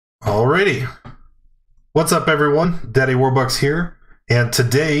Alrighty. What's up, everyone? Daddy Warbucks here, and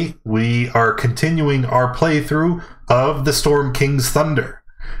today we are continuing our playthrough of the Storm King's Thunder.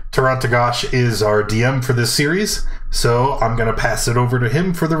 Tarantagash is our DM for this series, so I'm going to pass it over to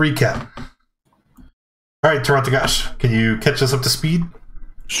him for the recap. Alright, Tarantagash, can you catch us up to speed?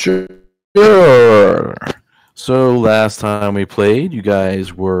 Sure. So last time we played, you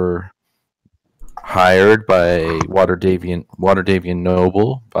guys were hired by Waterdavian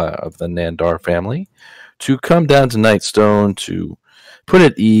noble of the Nandar family to come down to Nightstone to put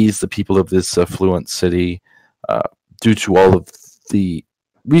at ease the people of this affluent city due to all of the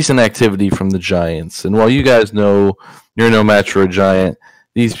recent activity from the giants. And while you guys know you're no match for a giant,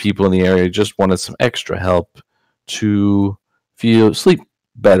 these people in the area just wanted some extra help to sleep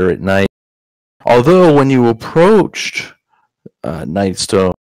better at night. Although when you approached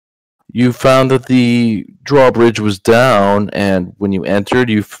Nightstone, you found that the drawbridge was down, and when you entered,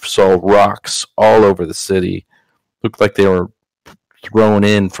 you saw rocks all over the city. Looked like they were thrown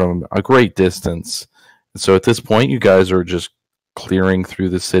in from a great distance. And so at this point, you guys are just clearing through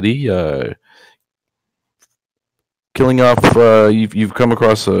the city, killing off. You've come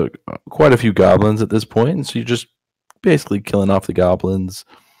across quite a few goblins at this point, and so you're just basically killing off the goblins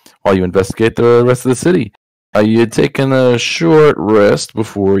while you investigate the rest of the city. You had taken a short rest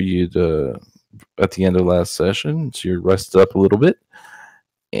before you'd, at the end of last session, so you're rested up a little bit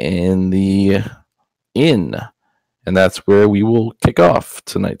in the inn, and that's where we will kick off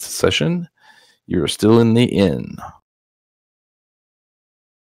tonight's session. You're still in the inn.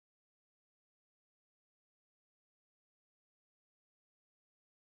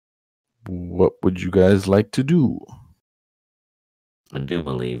 What would you guys like to do? I do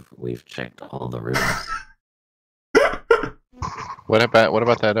believe we've checked all the rooms. What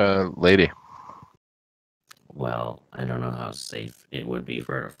about that lady? Well, I don't know how safe it would be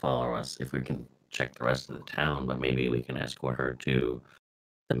for her to follow us if we can check the rest of the town, but maybe we can escort her to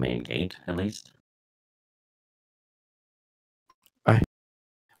the main gate at least. I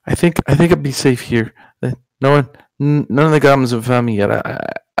think I'd be safe here. None of the goblins have found me yet.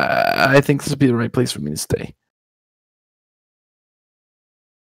 I think this would be the right place for me to stay.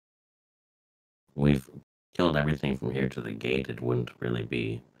 We've killed everything from here to the gate. It wouldn't really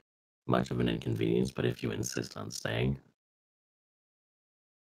be much of an inconvenience, but if you insist on staying,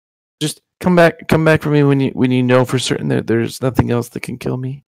 just come back for me when you know for certain that there's nothing else that can kill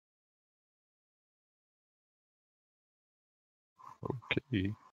me.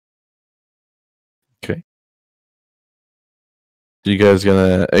 Okay. Okay. So you guys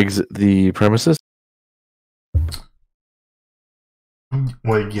gonna exit the premises?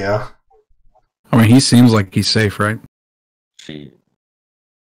 Well, yeah. I mean, he seems like he's safe, right? I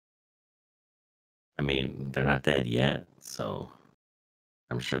mean, they're not dead yet, so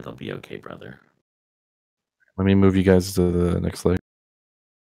I'm sure they'll be okay, brother. Let me move you guys to the next layer.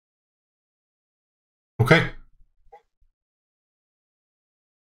 Okay.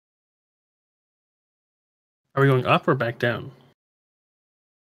 Are we going up or back down?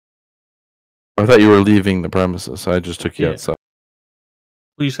 I thought you were leaving the premises, so I just took you outside.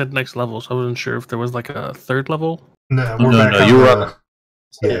 Well, you said next level, so I wasn't sure if there was like a third level. No, we're back on you were the...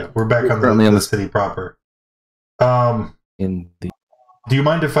 Yeah, we're back on the city proper. Do you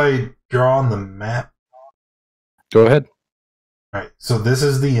mind if I draw on the map? Go ahead. Alright, so this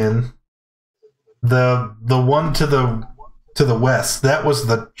is the inn. The one to the west, that was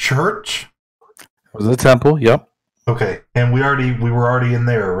the church? It was the temple, yep. Okay, and we were already in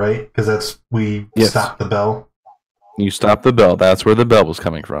there, right? Because Yes. Stopped the bell. You stopped the bell. That's where the bell was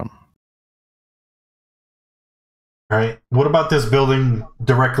coming from. Alright, what about this building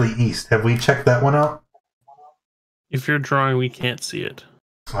directly east? Have we checked that one out? If you're drawing, we can't see it.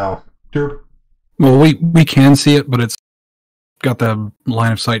 Well, derp. Well, we can see it, but it's got the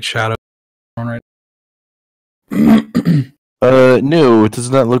line of sight shadow on right. No, it does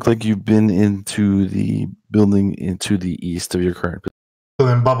not look like you've been into the building into the east of your current position. So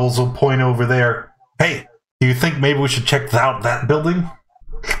then Bubbles will point over there. Hey, do you think maybe we should check out that building?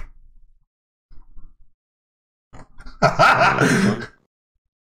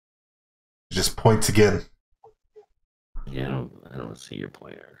 Just points again. Yeah, I don't see your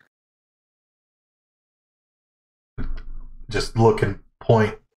pointer. Just look and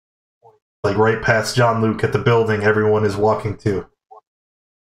point. Like right past John Luke at the building everyone is walking to.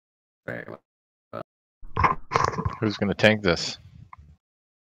 Very well. Who's gonna tank this?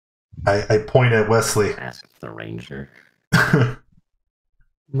 I point at Wesley. Ask the ranger.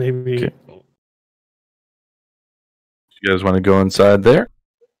 Maybe. Okay. You guys want to go inside there?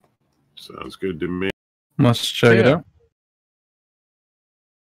 Sounds good to me. Let's check it out.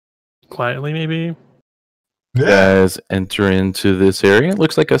 quietly, maybe. Yeah. Guys enter into this area. It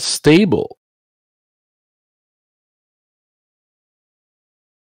looks like a stable.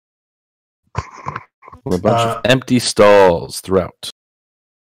 With a bunch of empty stalls throughout.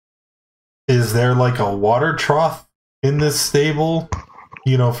 Is there like a water trough in this stable?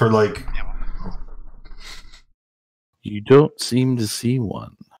 You know, for like. You don't seem to see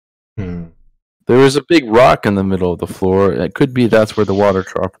one. Hmm. There is a big rock in the middle of the floor. It could be that's where the water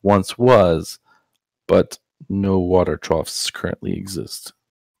trough once was, but no water troughs currently exist.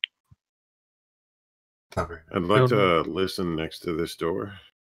 Not very I'd like to listen next to this door.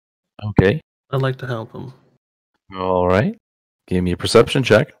 Okay. I'd like to help him. All right. Give me a perception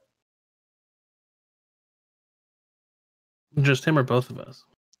check. Just him or both of us?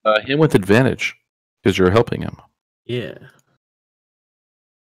 Him with advantage, because you're helping him. Yeah.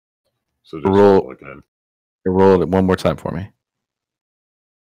 So just Roll. again. Roll it one more time for me.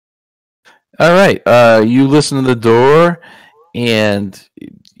 All right. You listen to the door, and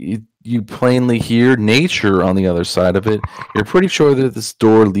you plainly hear nature on the other side of it. You're pretty sure that this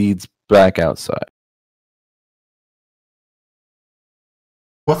door leads back outside.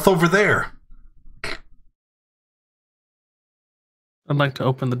 What's over there? I'd like to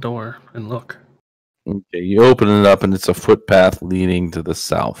open the door and look. Okay, you open it up, and it's a footpath leading to the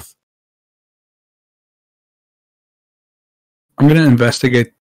south. I'm going to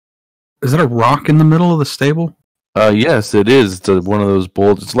investigate. Is that a rock in the middle of the stable? Yes, it is. It's one of those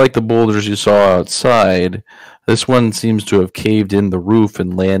boulders. It's like the boulders you saw outside. This one seems to have caved in the roof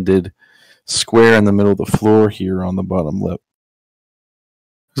and landed square in the middle of the floor here on the bottom lip.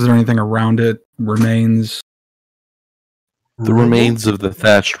 Is there anything around it? Remains? The remains of the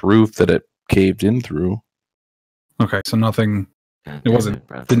thatched roof that it caved in through. Okay, so nothing. God It damn wasn't.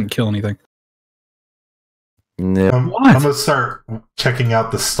 brother. Didn't kill anything. Yep. What? I'm gonna start checking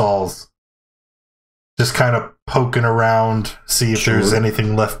out the stalls. Just kind of poking around, see if there's Sure.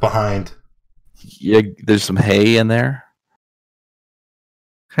 anything left behind. Yeah, there's some hay in there.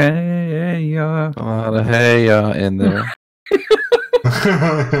 Hey, A lot of hay in there.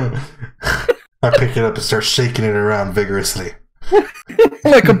 I pick it up and start shaking it around vigorously.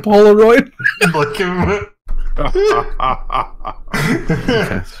 like a Polaroid. Like him. Okay,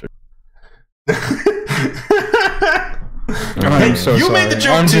 sure. I'm so you sorry. made the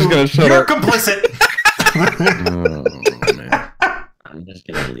joke I'm too. just gonna shut You're up. complicit. Oh, man. I'm just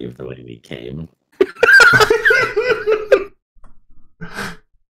gonna leave the way we came.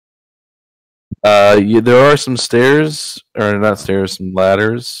 There are some stairs, or not stairs, some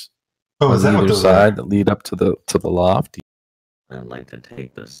ladders Oh, is that on what either those side are? that lead up to the loft. I'd like to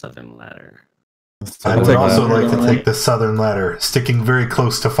take the southern ladder. I I'll would take also the like to northern take the southern ladder, sticking very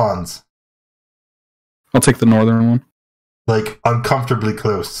close to Fonz. I'll take the northern one. Like, uncomfortably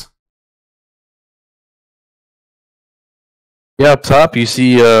close. Yeah, up top you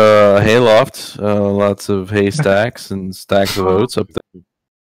see a hayloft, lots of hay stacks and stacks of oats up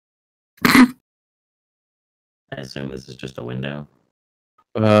there. I assume this is just a window.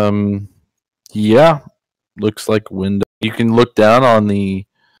 Yeah, looks like a window. You can look down on the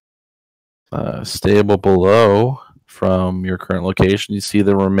stable below from your current location. You see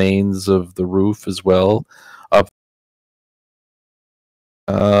the remains of the roof as well. Up,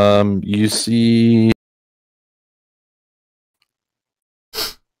 you see.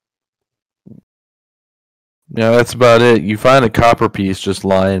 Yeah, that's about it. You find a copper piece just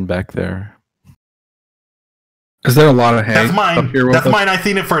lying back there. Is there a lot of hay That's mine. up here with That's us? mine. I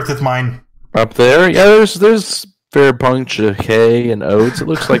seen it first. It's mine. Up there, yeah, there's fair bunch of hay and oats. It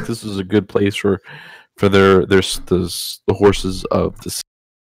looks like this is a good place for the horses of the.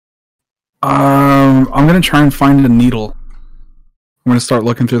 I'm gonna try and find a needle. I'm gonna start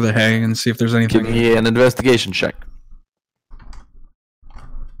looking through the hay and see if there's Give anything. me an investigation check.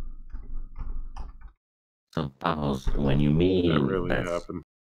 So, Pablos, when you mean That really that's, happened.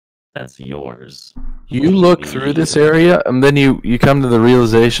 that's yours. You look through this area, and then you come to the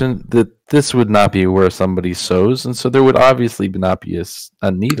realization that this would not be where somebody sews, and so there would obviously not be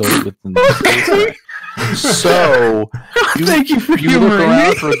a needle within the space. So Thank you for you look humoring around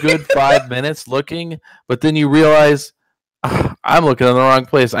me. for a good 5 minutes looking, but then you realize I'm looking in the wrong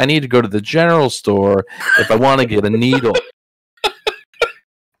place. I need to go to the general store if I want to get a needle.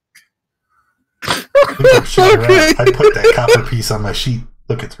 Okay. I put that copper piece on my sheet.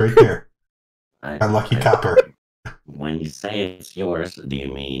 Look, it's right there. My lucky copper. When you say it's yours, do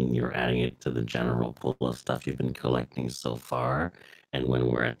you mean you're adding it to the general pool of stuff you've been collecting so far? And when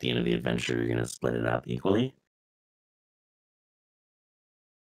we're at the end of the adventure, you're going to split it up equally?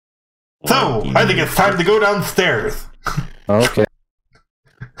 So, Or do you I think mean it's time to go downstairs. Okay.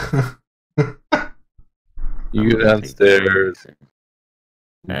 You go gonna take the downstairs. I'm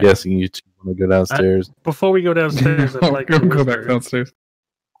Yeah. guessing you two want to go downstairs. Before we go downstairs, I'd like to go back whisper, downstairs.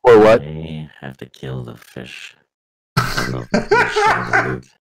 Or what? I have to kill the fish. I don't know if we can share the loot.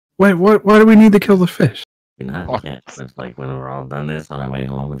 Wait, what? Why do we need to kill the fish? Not yet, but like when we're all done this on our way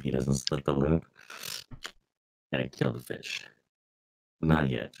home, if he doesn't split the loot, gotta kill the fish.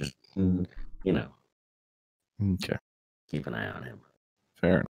 Not yet, just Okay, keep an eye on him.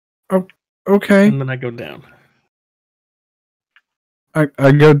 fair Okay, and then I go down.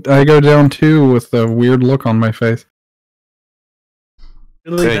 I go down too with a weird look on my face.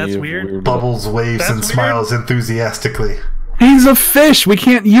 Really, enough. that's You weird. Bubbles waves That's and weird. smiles enthusiastically. He's a fish. We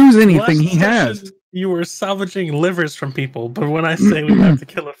can't use anything Last he has. session, You were salvaging livers from people, but when I say we have to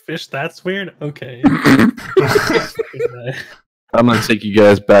kill a fish, that's weird. Okay. I'm gonna take you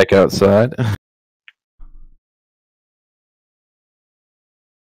guys back outside.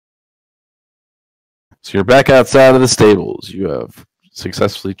 So you're back outside of the stables. You have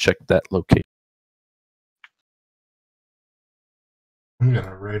successfully checked that location. I'm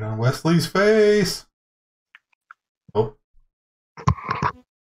gonna raid on Wesley's face. Oh,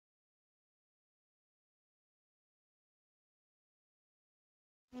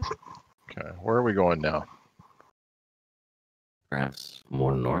 Okay, where are we going now? Perhaps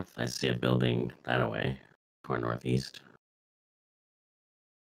more north. I see a building that way, toward northeast.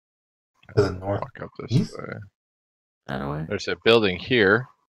 to the north. Walk up this East? way. That way. There's a building here.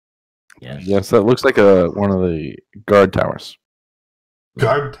 Yes. Yes, that looks like one of the guard towers.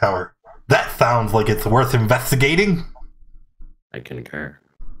 Guard tower. That sounds like it's worth investigating. I concur.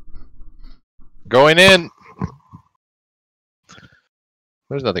 Going in.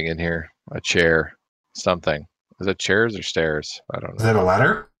 There's nothing in here. A chair. Something. Is it chairs or stairs? I don't Is know. that a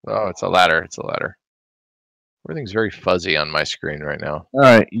ladder? Oh, it's a ladder. It's a ladder. Everything's very fuzzy on my screen right now. All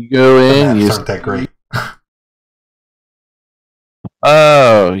right, you go The in. maps You aren't that great.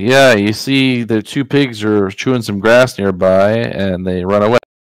 Oh, yeah, you see the two pigs are chewing some grass nearby, and they run away.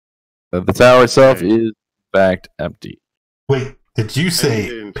 The tower itself Okay. is, in fact, empty. Wait, did you I say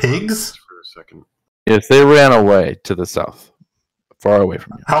didn't pigs? For a second. Yes, they ran away to the south, far away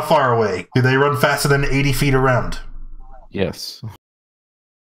from you. How far away? Do they run faster than 80 feet around? Yes.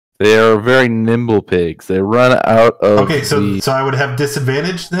 They are very nimble pigs. They run out of Okay, so the... so I would have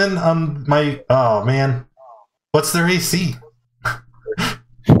disadvantage then on my... Oh, man. What's their AC?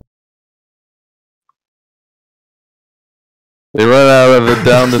 They run out of the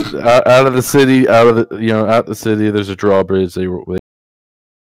down the out of the city, out the city. There's a drawbridge. They run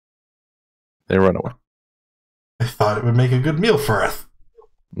away. I thought it would make a good meal for us.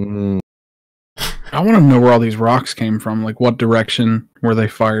 Mm, I want to know where all these rocks came from. Like, what direction were they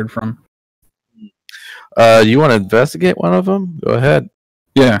fired from? you want to investigate one of them? Go ahead.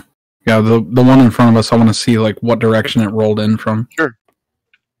 Yeah, the one in front of us. I want to see like what direction it rolled in from.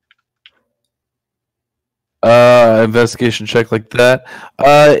 Investigation check like that.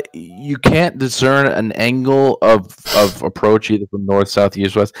 You can't discern an angle of approach either from north, south,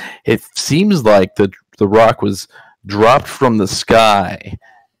 east, west. It seems like the rock was dropped from the sky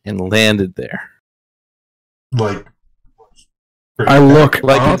and landed there. Like... I look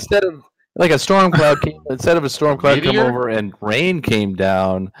Like up. instead of a storm cloud instead of a storm cloud come Meteor? over and rain came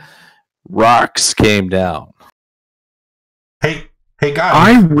down, rocks came down. Hey, guys.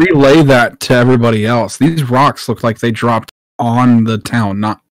 I relay that to everybody else. These rocks look like they dropped on the town,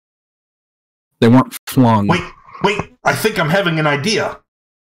 they weren't flung. Wait, I think I'm having an idea.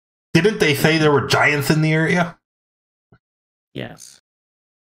 Didn't they say there were giants in the area? Yes.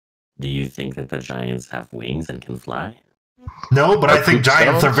 Do you think that the giants have wings and can fly? No, but I Like think poop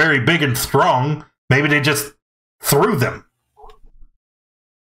giants are stones? very big and strong. Maybe they just threw them.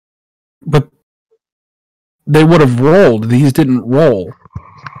 But they would have rolled. These didn't roll.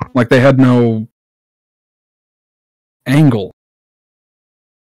 Like they had no angle.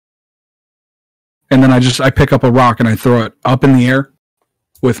 And then I pick up a rock and I throw it up in the air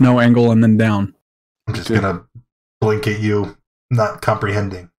with no angle and then down. I'm just gonna blink at you, not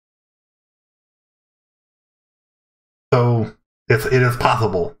comprehending. So it is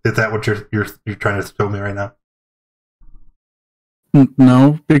possible. Is that what you're trying to show me right now?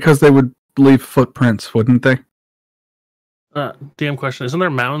 No, because they would leave footprints, wouldn't they? DM question: isn't there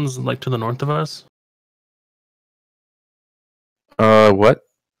mountains like to the north of us? What?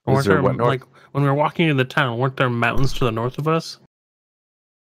 Or Is there weren't what there, north? like when we were walking into the town, weren't there mountains to the north of us?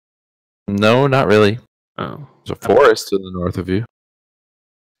 No, not really. Oh, There's a forest to the north of you.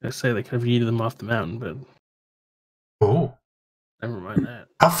 I say they could have yeeted them off the mountain, but Oh. never mind that.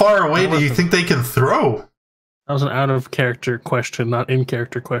 How far away That do you wasn't- think they can throw? That was an out of character question, not in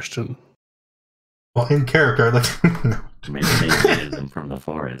character question. Well, in character, I'd like. No. Maybe they yeeted them from the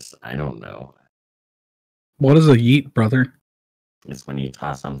forest. I don't know. What is a yeet, brother? It's when you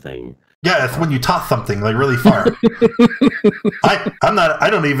toss something. Yeah, it's when you toss something like really far. I'm not. I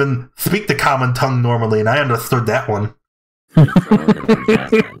don't even speak the common tongue normally, and I understood that one.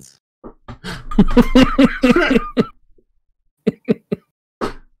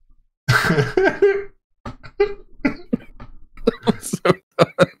 So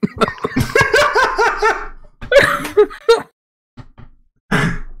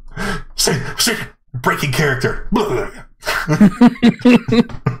Shit, breaking character.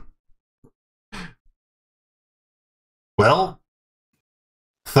 Well,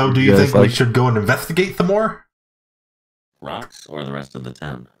 so do you think we should go and investigate some more? Rocks or the rest of the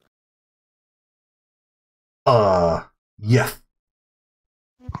town? Yes.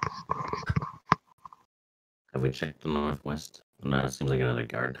 Have we checked the northwest? No, it seems like another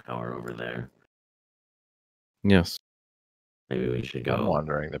guard tower over there. Yes. Maybe we should I'm go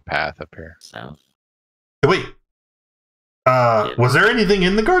wandering the path up here. south. Wait. Was there anything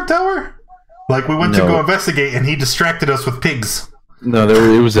in the guard tower? Like, we went to go investigate, and he distracted us with pigs. No,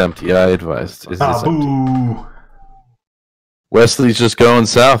 it was empty. I advised. It's empty. Boo. Wesley's just going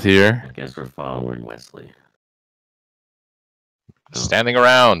south here. I guess we're following Wesley. Standing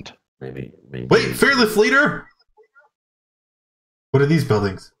around. Maybe. Wait, fearless leader. What are these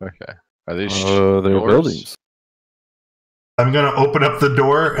buildings? Okay. Are these They're yours? buildings. I'm gonna open up the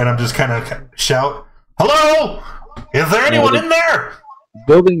door, and I'm just kind of shout, "Hello! Is there anyone in there?"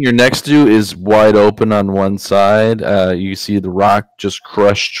 Building you're next to is wide open on one side. You see the rock just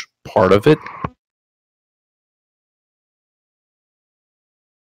crushed part of it.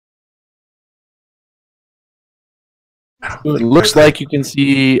 It looks like you can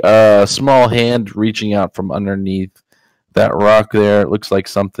see a small hand reaching out from underneath that rock there. It looks like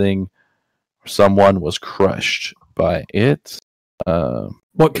someone was crushed by it.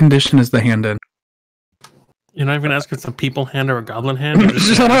 what condition is the hand in? You're not even gonna ask if it's a people hand or a goblin hand? Or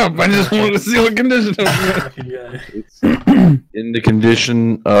just Shut up! I just wanted to see what condition it was. fucking guy. It's in the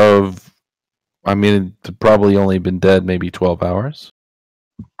condition of, I mean, it's probably only been dead maybe 12 hours.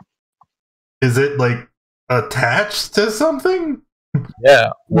 Is it like attached to something?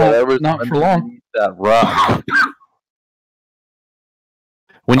 Yeah, Well, not for long. underneath that rock.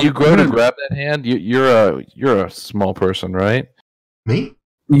 When you go to grab that hand, you're a small person, right? Me?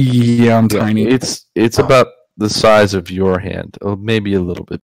 Yeah, I'm tiny. It's about the size of your hand, or maybe a little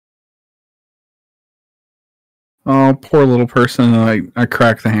bit. Oh, poor little person. I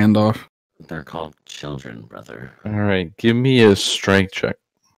cracked the hand off. They're called children, brother. All right, give me a strength check.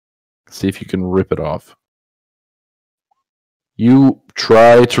 See if you can rip it off. You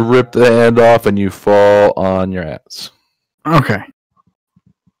try to rip the hand off, and you fall on your ass. Okay.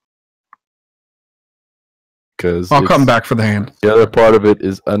 Because I'll come back for the hand. The other part of it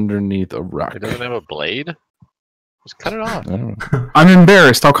is underneath a rock. It doesn't have a blade? Just cut it off. I don't know. I'm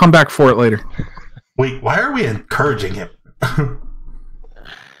embarrassed. I'll come back for it later. Wait, why are we encouraging him? I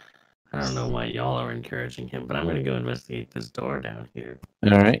don't know why y'all are encouraging him, but I'm gonna go investigate this door down here.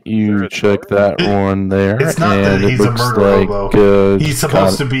 All right, you check that one there. It's not that and it he's a looks murderer, like, though. He's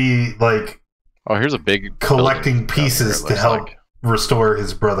supposed to be like Oh, here's a big collecting building down here, pieces it to looks help like. restore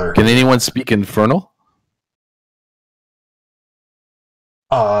his brother. Can anyone speak Infernal?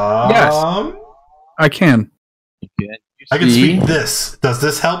 Yes. I can. You can. I can speak this. Does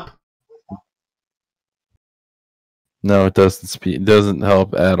this help? No, it doesn't speak. It doesn't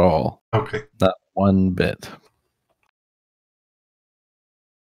help at all. Okay. Not one bit.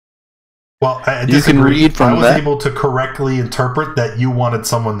 Well, I You disagree. can read from I was that. able to correctly interpret that you wanted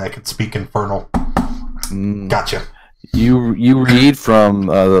someone that could speak Infernal. Gotcha. You read from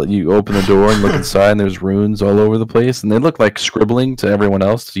you open the door and look inside, and there's runes all over the place, and they look like scribbling to everyone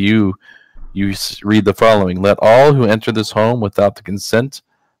else. You read the following: Let all who enter this home without the consent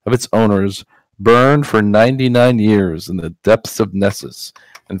of its owners burn for 99 years in the depths of Nessus,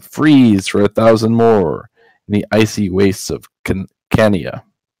 and freeze for 1,000 more in the icy wastes of Cania.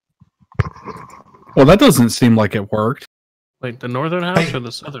 Well, that doesn't seem like it worked. Wait, the northern house or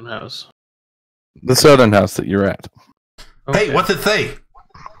the southern house? The southern house that you're at. Okay. Hey, what's it say?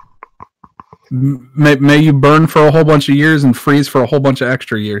 May you burn for a whole bunch of years and freeze for a whole bunch of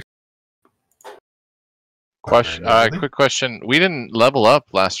extra years. Question. Quick question. We didn't level up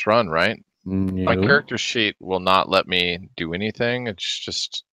last run, right? My No. character sheet will not let me do anything. It's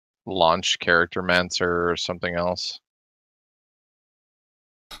just launch character mancer or something else.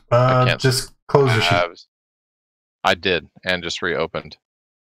 I can't Just close the sheet. I did, and just reopened.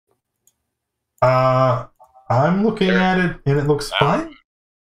 I'm looking at it, and it looks fine.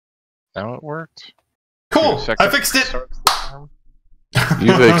 Now it worked. Cool. 2 seconds I fixed it. starts the alarm.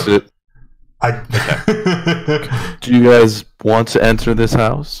 You fixed it. Do you guys want to enter this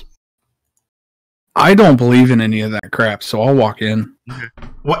house? I don't believe in any of that crap, so I'll walk in.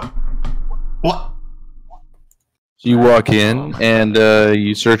 What? What? So you walk in and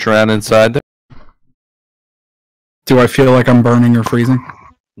you search around inside there? Do I feel like I'm burning or freezing?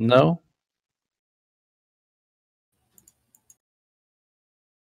 No?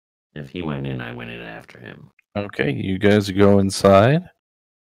 If he went in, I went in after him. Okay, you guys go inside.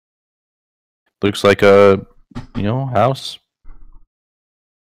 Looks like a, house.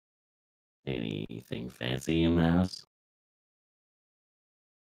 Anything fancy in the house?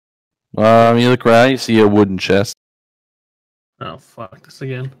 You look around, you see a wooden chest. Oh fuck this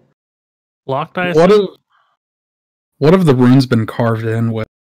again. Locked I What assume? have the runes been carved in with?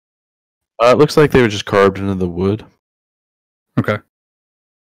 It looks like they were just carved into the wood. Okay.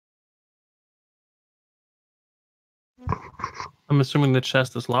 I'm assuming the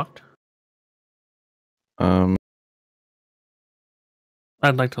chest is locked. Um,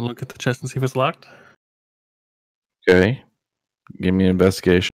 I'd like to look at the chest and see if it's locked. okay. Give me an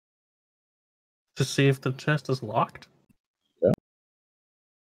investigation. To see if the chest is locked. You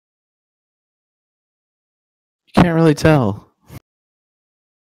can't really tell.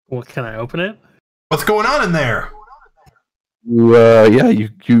 Well, can I open it? What's going on in there? You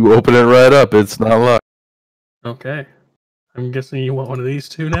open it right up. It's not locked. Okay. I'm guessing you want one of these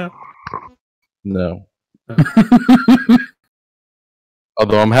two now? No.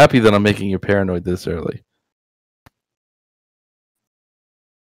 Although I'm happy that I'm making you paranoid this early.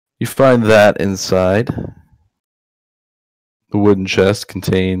 You find that inside. The wooden chest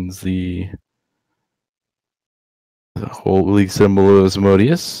contains the holy symbol of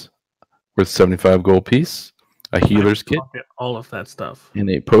Asmodeus, worth 75 gold piece, a healer's kit, Pocket all of that stuff. and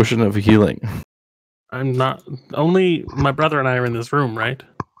a potion of healing. I'm not. Only my brother and I are in this room, right?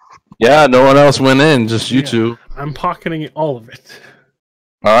 Yeah, no one else went in, just you Yeah. two. I'm pocketing all of it.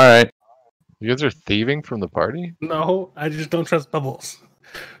 All right. You guys are thieving from the party? No, I just don't trust bubbles.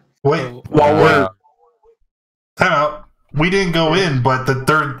 Wait, So, while we're Wow. time out. We didn't go in, but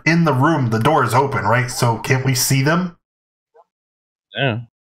they're in the room. The door is open, right? So can't we see them? Yeah.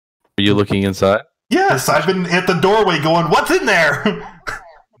 Are you looking inside? Yes, I've been at the doorway going, what's in there?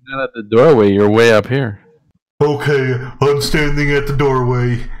 You're not at the doorway, you're way up here. Okay, I'm standing at the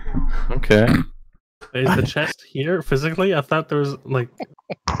doorway. Okay. is the chest here physically? I thought there was like.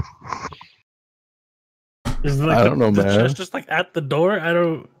 Is like I don't know, the man. chest just like at the door? I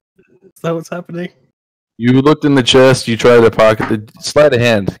don't. Is that what's happening? You looked in the chest, you tried to pocket the sleight of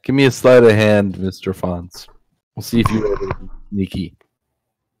hand. Give me a sleight of hand, Mr. Fonz. We'll see if you're able to be sneaky.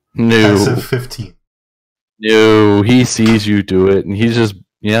 No. Passive 15. No, he sees you do it, and he's just,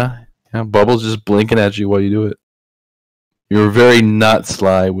 Bubbles just blinking at you while you do it. You're very not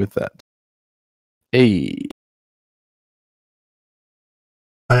sly with that. Hey.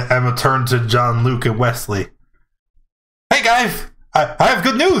 I'm a turn to John, Luke, and Wesley. Hey guys, I have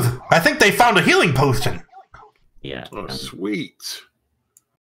good news. I think they found a healing potion. Yeah. Oh, sweet.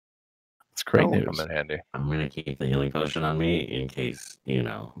 It's great That'll news. come in handy. I'm gonna keep the healing potion on me in case,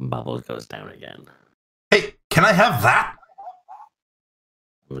 Bubbles goes down again. Hey, can I have that?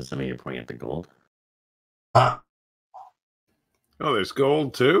 I'm assuming you're pointing at the gold. Uh, Oh, there's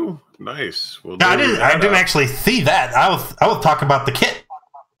gold too. Nice. Well, I didn't actually see that. I was talking about the kit.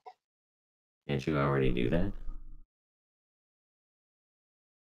 Can't you already do that?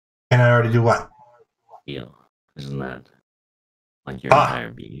 And I already do what? Heal. Isn't that like your Ah,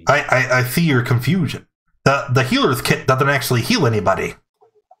 entire being? I see your confusion. The healer's kit doesn't actually heal anybody.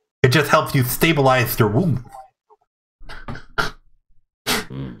 It just helps you stabilize your wound.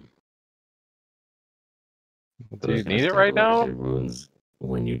 Hmm. Do you Who's gonna need it right stabilize now? Your wounds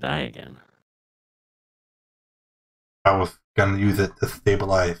when you die again. I was gonna use it to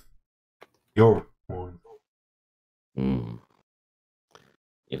stabilize your wound. Hmm.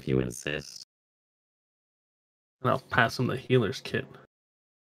 If you insist. And I'll pass him the healer's kit.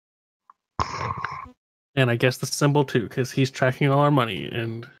 And I guess the symbol too, because he's tracking all our money.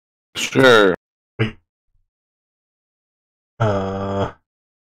 And Sure.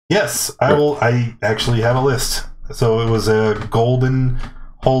 Yes, I will. I actually have a list. So it was a golden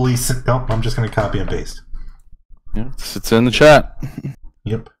holy. Nope, I'm just gonna copy and paste. Yeah, it's in the chat.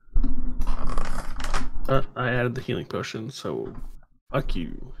 Yep. I added the healing potion, so fuck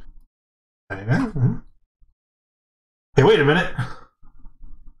you. Hey, wait a minute.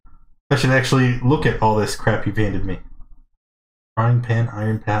 I should actually look at all this crap you've handed me. Frying pan,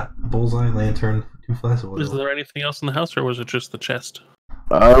 iron pat, bullseye, lantern, 2 flasks of oil. Is there anything else in the house, or was it just the chest?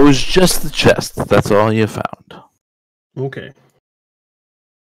 It was just the chest. That's all you found. Okay.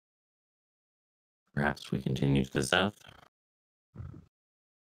 Perhaps we continue to the south.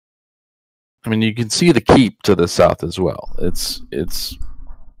 I mean, you can see the keep to the south as well. It's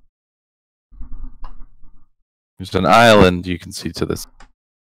there's an island you can see to this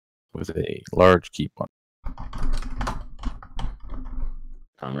with a large keep on.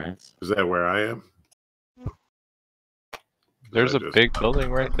 Comrades. Is that where I am? There's I a just- big building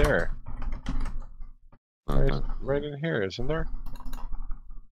right there. Uh-huh. Right in here, isn't there?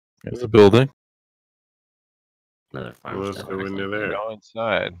 There's a building. Another Well, let's farmstead. go into there. Go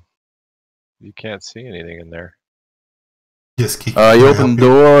inside. You can't see anything in there. Yes, Kiki. You open the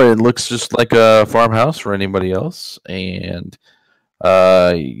door. It looks just like a farmhouse for anybody else, and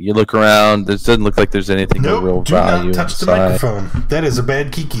you look around. It doesn't look like there's anything of real Nope, do value not touch the inside. microphone. That is a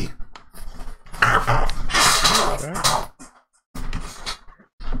bad Kiki.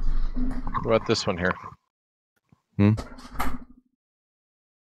 What about this one here?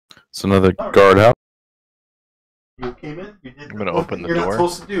 It's another guardhouse. You came in. You did I'm gonna open the door.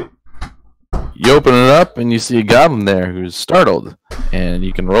 supposed to do. You open it up, and you see a goblin there who's startled, and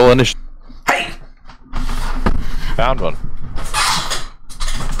you can roll initiative. Hey! Found one.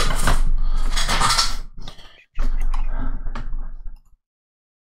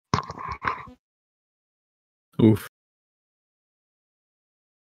 Oof.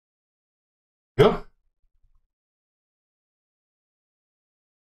 Go.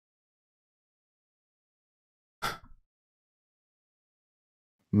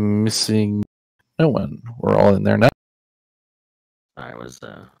 Missing no one. We're all in there now. I was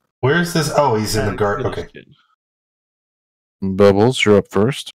Where's this? Oh, he's in the guard. Okay. Bubbles, you're up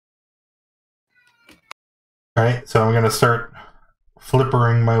first. All right. So I'm gonna start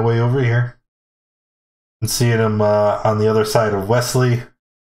flippering my way over here and seeing him on the other side of Wesley.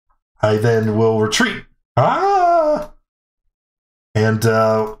 I then will retreat. Ah! And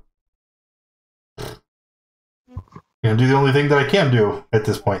gonna do the only thing that I can do at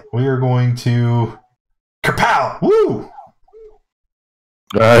this point. We are going to kapow! Woo!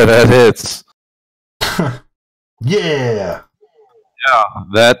 That hits. Yeah!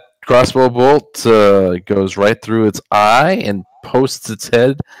 That crossbow bolt goes right through its eye and posts its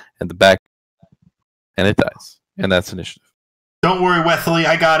head at the back, and it dies. And that's initiative. Don't worry, Wesley,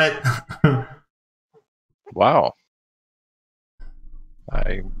 I got it. Wow.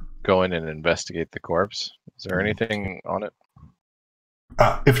 I go in and investigate the corpse. Is there anything on it?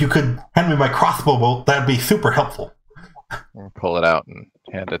 If you could hand me my crossbow bolt, that'd be super helpful. I'll pull it out and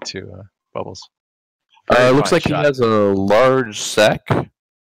hand it to Bubbles. It looks like he has a large sack.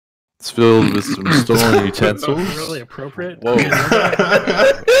 It's filled with some stolen utensils. Really appropriate. Whoa. 3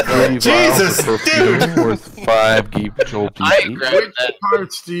 vials Jesus, of perfume dude! worth 5 gold pieces. Which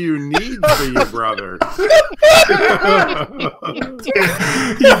parts do you need for your brother?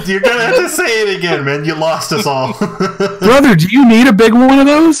 You're gonna have to say it again, man. You lost us all. Brother, do you need a big one of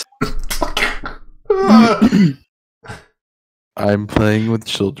those? I'm playing with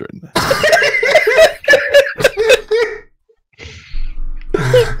children.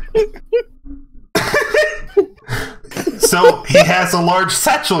 So he has a large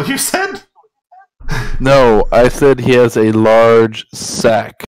satchel, you said? No, I said he has a large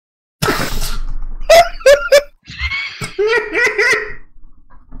sack.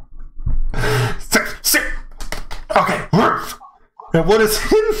 Okay. And what is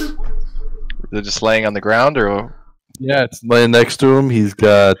it? They're just laying on the ground, or Yeah, it's laying next to him. He's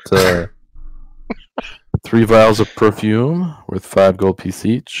got 3 vials of perfume worth 5 gold piece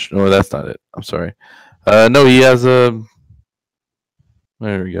each. No, that's not it. I'm sorry. No, he has a.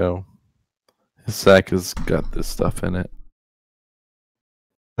 There we go. His sack has got this stuff in it.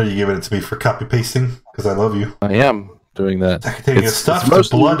 Are you giving it to me for copy pasting? Because I love you. I am doing that. Taking a stuffed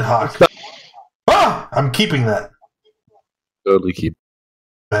mostly- bloodhawk. Ah! I'm keeping that. Totally keep.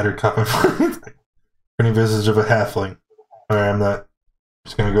 Battered copy. Any visage of a halfling. Alright, I'm not.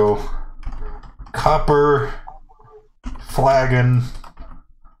 Just gonna go copper flagon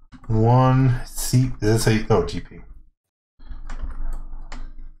 1 C. Does it say? Oh, GP.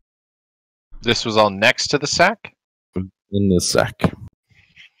 this was all next to the sack? In the sack.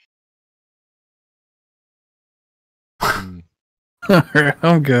 Alright,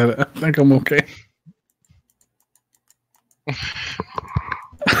 I'm good. I think I'm okay.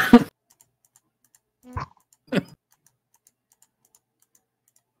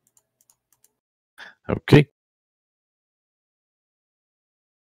 Okay.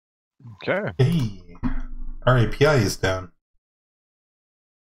 Okay. Hey. Our API is down.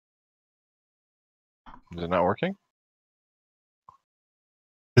 Is it not working?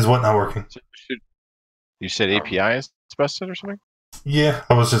 Is what not working? So you said API is busted or something? Yeah,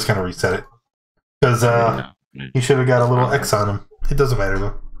 I was just gonna reset it because No. he should have got a little X on him. It doesn't matter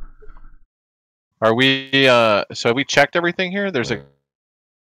though. Are we? So have we checked everything here? There's a.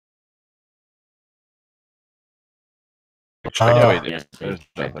 Yeah, we did. Yes, There's we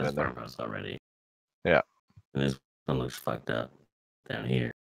checked nothing this in there. farmhouse already. Yeah. And this one looks fucked up down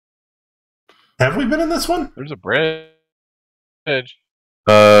here. Have we been in this one? There's a bridge. That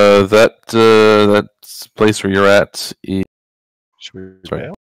place where you're at is Should we Sorry.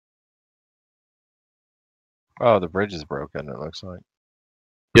 bail? Oh, the bridge is broken. It looks like.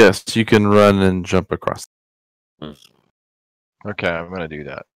 yes, you can run and jump across. Oops. Okay, I'm gonna do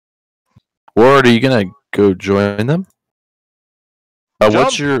that. Or are you gonna go join them?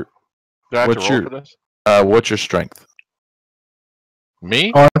 What's Jump! your Do I have What's to roll your- for this? what's your strength?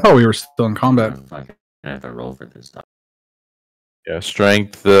 Me? Oh, I thought we were still in combat. Oh, fuck. I have to roll for this stuff. Yeah,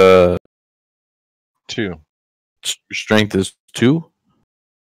 strength. 2. Strength is 2.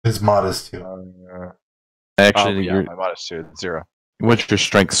 His mod is 2. Actually, yeah, your my mod is 2. 0. what's your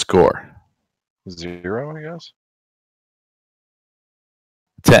strength score? 0, I guess.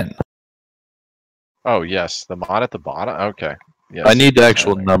 10. Oh yes, the mod at the bottom. Okay. Yes. I need the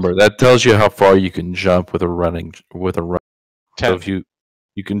actual 10, number. That tells you how far you can jump with a run. So 10. if you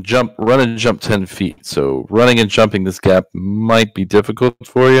can run and jump 10 feet. So running and jumping this gap might be difficult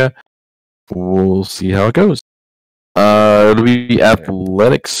for you. We'll see how it goes. It'll be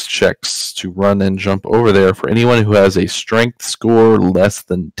athletics checks to run and jump over there for anyone who has a strength score less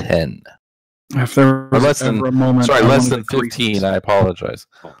than 10. If there was less than- ever a moment, Sorry, I less wanted than to crease- 15. I apologize.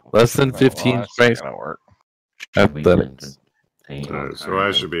 Less than Oh, 15 well, that's strength not gonna work. Should we athletics. entertain So I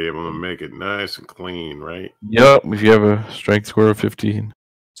our- should be able to make it nice and clean, right? Yep, if you have a strength score of 15.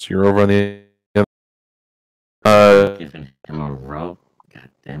 So you're over on the Giving him a rope. God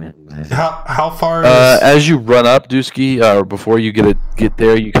damn it. How far is as you run up, Dusky, before you get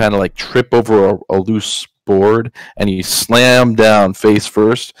there, you kind of like trip over a loose board and you slam down face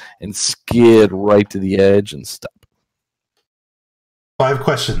first and skid right to the edge and stop. 5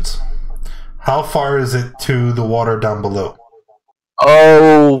 questions? How far is it to the water down below?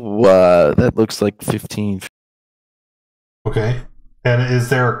 Oh, that looks like 15. Okay. And is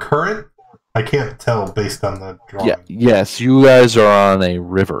there a current? I can't tell based on the drawing. Yeah, yes, you guys are on a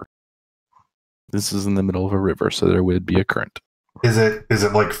river. This is in the middle of a river, so there would be a current. Is it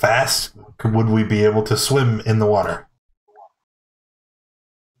like fast? Would we be able to swim in the water?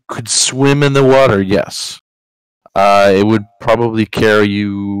 Could swim in the water, yes. It would probably carry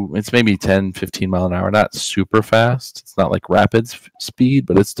you, it's maybe 10, 15 mile an hour. Not super fast. It's not like rapid speed,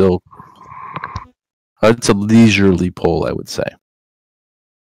 but it's still, it's a leisurely pull, I would say.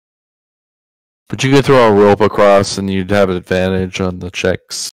 But you could throw a rope across and you'd have an advantage on the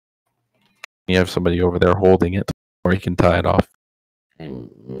checks. You have somebody over there holding it, or you can tie it off.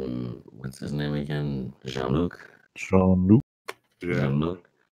 And what's his name again? Jean-Luc? Jean-Luc. Yeah. Jean-Luc,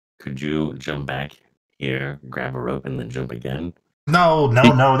 could you jump back here, grab a rope, and then jump again? No,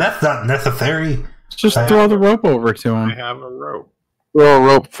 that's not necessary. Just throw the rope over to I him. have a rope. Throw a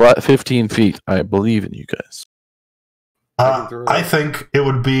rope 15 feet. I believe in you guys. I think it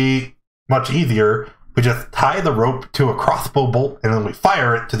would be much easier. We just tie the rope to a crossbow bolt and then we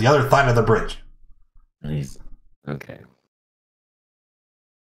fire it to the other side of the bridge. Please. Okay.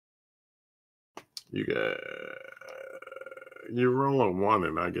 You roll a 1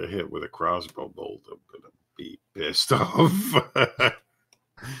 and I get hit with a crossbow bolt. I'm gonna be pissed off.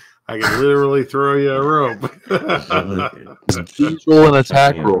 I can literally throw you a rope. Please roll an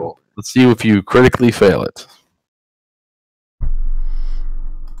attack roll. Let's see if you critically fail it.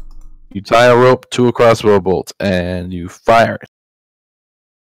 You tie a rope to a crossbow bolt and you fire it.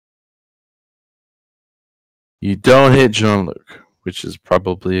 You don't hit Jean-Luc, which is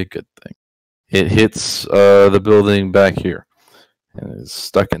probably a good thing. It hits the building back here and is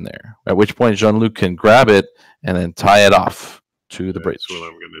stuck in there. At which point Jean-Luc can grab it and then tie it off to the bridge. That's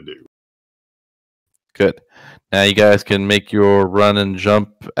what I'm gonna do. Good. Now you guys can make your run and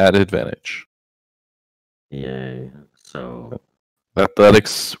jump at advantage. Yay. So,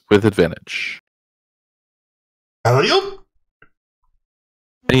 Athletics with advantage. Alley-oop!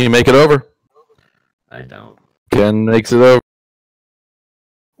 Can you make it over? I don't. Ken makes it over.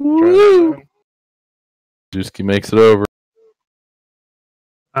 Woo! Dusky makes it over.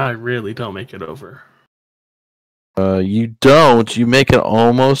 I really don't make it over. You don't. You make it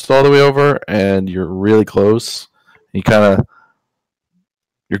almost all the way over, and you're really close. You're kind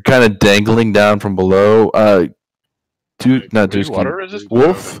of dangling down from below. Not Dusky. Water resistant?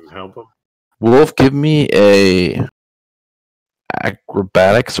 Wolf. Help him. Wolf, give me a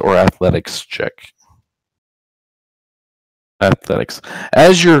acrobatics or athletics check. Athletics.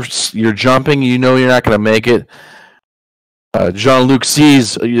 As you're jumping, you know you're not going to make it. Jean-Luc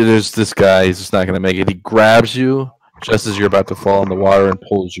sees there's this guy. He's just not going to make it. He grabs you just as you're about to fall in the water and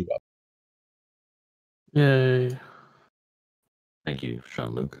pulls you up. Yay. Thank you,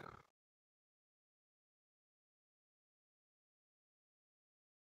 Jean-Luc.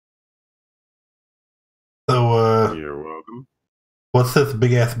 So, You're welcome. what's this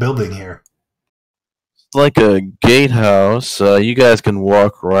big ass building here? It's like a gatehouse. You guys can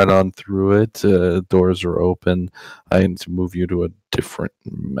walk right on through it. Doors are open. I need to move you to a different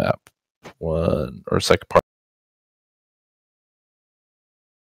map. One or second part.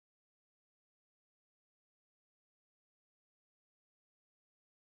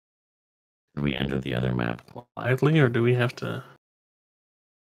 Did we enter the other map? Quietly, or do we have to?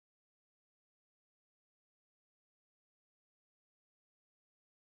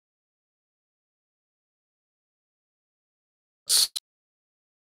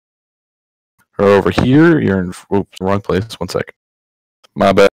 Or over here, you're in oops, wrong place. 1 second.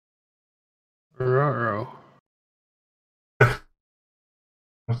 My bad. Ruh-roh. I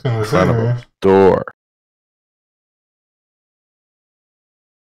was gonna Front of say, a door.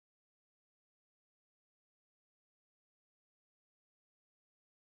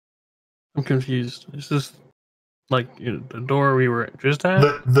 I'm confused. Is this like the door we were just at?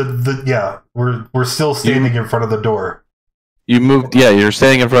 yeah, we're still standing in front of the door. You moved, yeah, you're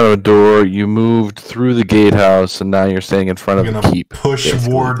standing in front of a door. You moved through the gatehouse, and now you're standing in front I'm of gonna the keep. push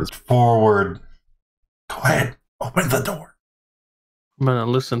basically, Ward this- forward. Go ahead, open the door. I'm gonna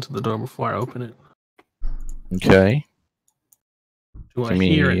listen to the door before I open it. Okay. Do I Give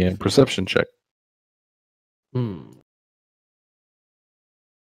hear me a anything? perception check.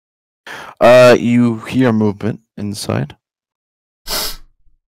 You hear movement inside.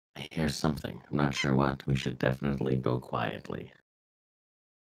 I hear something. I'm not sure what. We should definitely go quietly.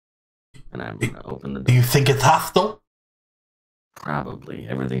 And I'm gonna open the Do door. you think it's hostile? Probably.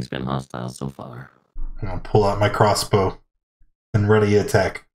 Everything's been hostile so far. I'm gonna pull out my crossbow and ready to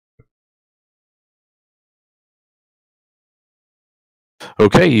attack.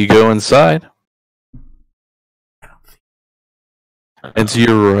 Okay, you go inside. And to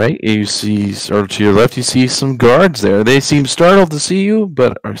your right, you see, or to your left, you see some guards there. They seem startled to see you,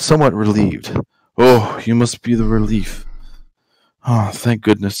 but are somewhat relieved. Oh, you must be the relief. Oh, thank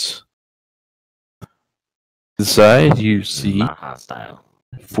goodness. Inside, you see Not hostile.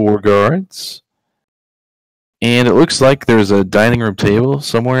 4 guards. And it looks like there's a dining room table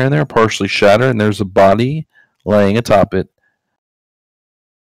somewhere in there, partially shattered, and there's a body laying atop it.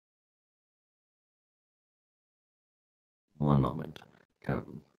 One moment. I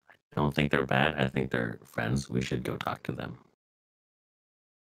don't think they're bad. I think they're friends. We should go talk to them.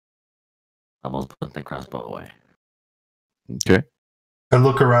 Almost put the crossbow away. Okay. I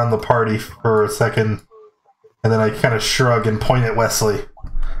look around the party for a second, and then I kind of shrug and point at Wesley.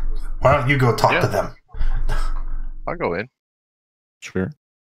 Why don't you go talk to them? I'll go in. Sure.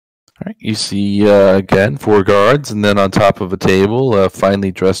 All right. You see, again, 4 guards, and then on top of a table, a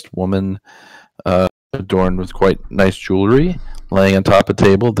finely dressed woman adorned with quite nice jewelry, laying on top of a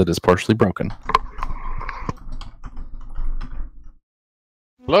table that is partially broken.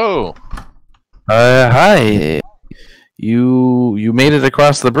 Hello. Hi. You made it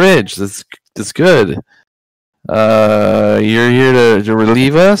across the bridge. That's good. You're here to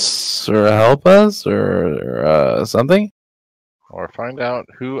relieve us or help us or something? Or find out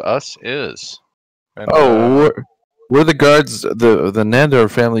who us is. And, We're the guards. The Nandor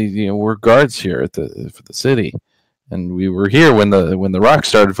family. You know, we're guards here for the city, and we were here when the rocks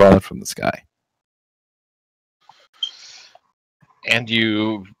started falling from the sky. and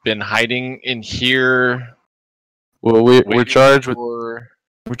you've been hiding in here. Well, we're charged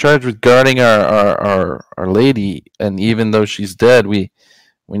with guarding our lady, and even though she's dead, we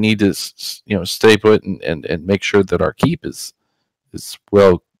need to stay put and make sure that our keep is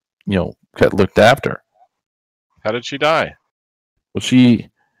well looked after. How did she die? Well, she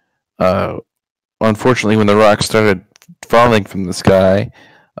unfortunately, when the rocks started falling from the sky,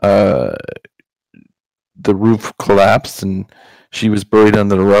 the roof collapsed and she was buried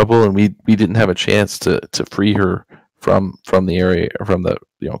under the rubble, and we didn't have a chance to free her from the area, from the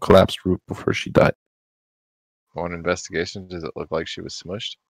collapsed roof before she died. On investigation, does it look like she was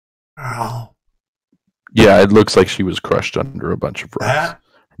smushed? Ow. Yeah, it looks like she was crushed under a bunch of rocks. That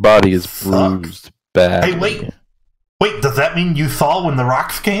Her body is sucks. bruised bad. Hey, wait! Does that mean you saw when the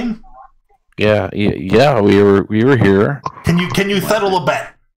rocks came? Yeah. We were here. Can you settle a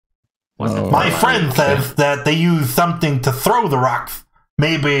bet? Was it My flying? friend says that they use something to throw the rocks.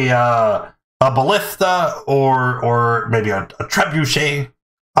 Maybe a ballista or maybe a trebuchet.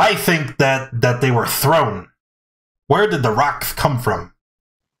 I think that they were thrown. Where did the rocks come from?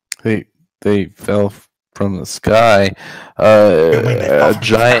 They fell from the sky. You mean they fell A from the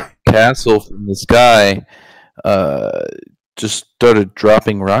giant sky? castle from the sky just started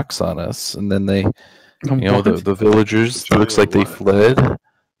dropping rocks on us, and then they, the villagers. It looks like they fled.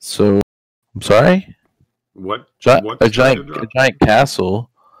 So I'm sorry. What? A giant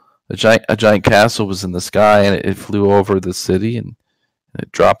castle. A giant castle was in the sky, and it flew over the city, and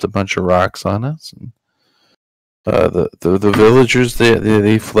it dropped a bunch of rocks on us. And the villagers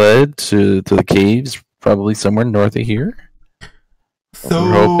they fled to the caves, probably somewhere north of here. So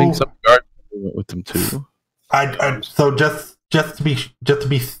we're hoping some guards went with them too. So just to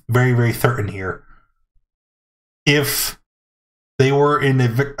be very very certain here, if they were in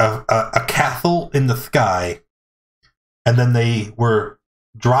a castle in the sky, and then they were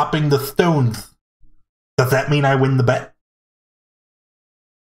dropping the stones, does that mean I win the bet?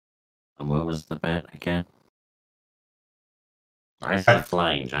 What was the bet again? I said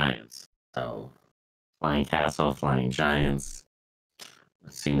flying giants. So, flying castle, flying giants.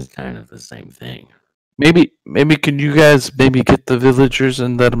 It seems kind of the same thing. Maybe can you guys get the villagers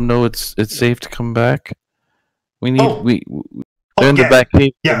and let them know it's safe to come back? We need they're in the back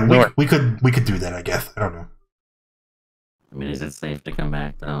cave. Yeah, we could do that. I guess I don't know. I mean, is it safe to come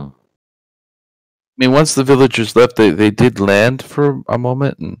back though? I mean, once the villagers left, they did land for a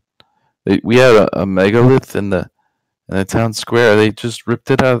moment, and we had a megalith in the town square. They just ripped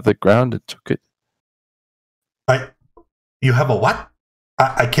it out of the ground and took it. You have a what?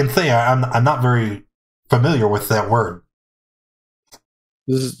 I can say I'm not very familiar with that word.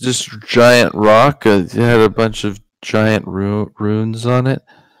 This is just giant rock. It had a bunch of giant runes on it.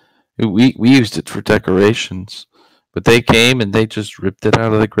 We used it for decorations, but they came and they just ripped it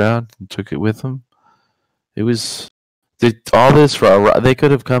out of the ground and took it with them. It was all this for a rock. They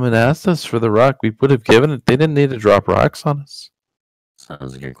could have come and asked us for the rock. We would have given it. They didn't need to drop rocks on us.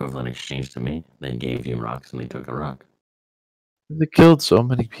 Sounds like equivalent exchange to me. They gave you rocks and they took a rock. They killed so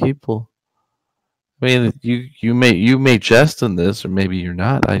many people. I mean, you may jest on this, or maybe you're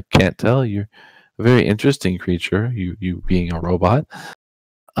not. I can't tell. You're a very interesting creature. You being a robot.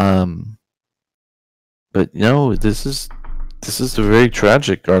 But no, this is very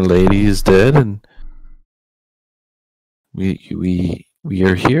tragic. Our lady is dead, and we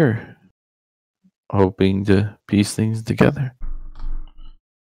are here, hoping to piece things together.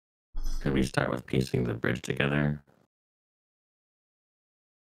 Could we start with piecing the bridge together?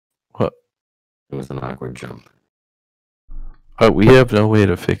 What? It was an awkward jump. We have no way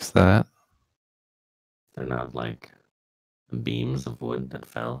to fix that. They're not like beams of wood that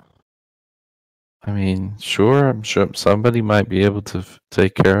fell. I mean, sure, I'm sure somebody might be able to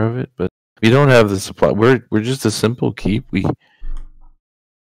take care of it, but we don't have the supply. We're just a simple keep. We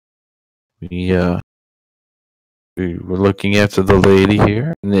were looking after the lady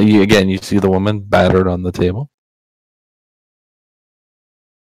here, and then you see the woman battered on the table.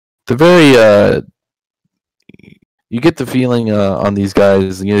 The very you get the feeling on these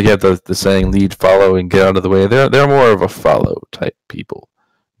guys. You have the saying "lead, follow, and get out of the way." They're more of a follow type people,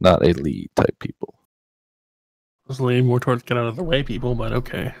 not a lead type people. I was leaning more towards get out of the way people, but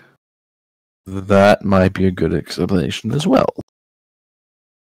okay. That might be a good explanation as well.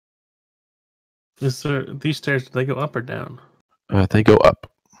 Is there these stairs? Do they go up or down? They go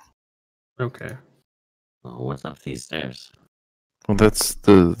up. Okay. Oh, what's up these stairs? Well, that's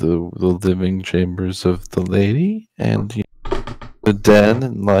the living chambers of the lady, and the den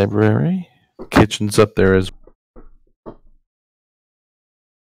and library. Kitchen's up there as well.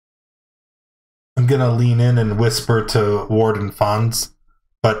 I'm gonna lean in and whisper to Warden Fonz,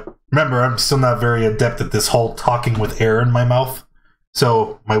 but remember, I'm still not very adept at this whole talking with air in my mouth,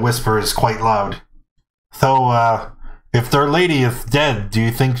 so my whisper is quite loud. So, if their lady is dead, do you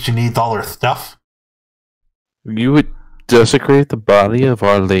think she needs all her stuff? You would desecrate the body of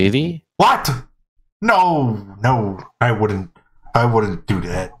Our Lady? What? No, I wouldn't do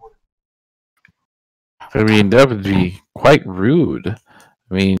that. I mean, that would be quite rude.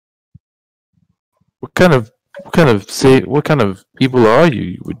 I mean, what kind of people are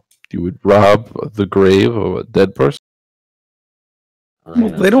you? You would rob the grave of a dead person? Well,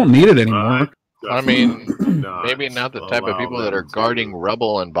 they don't need it anymore. I mean, Not maybe not the type of allow people that are them to- guarding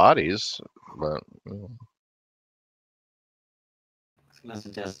rubble and bodies, but I was gonna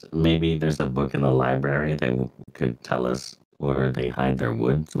suggest maybe there's a book in the library that could tell us where they hide their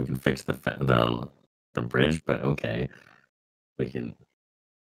wood, so we can fix the bridge. But okay, we can.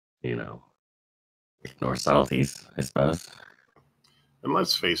 ignore subtleties, I suppose. And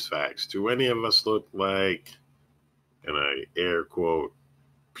let's face facts. Do any of us look like, and I air quote,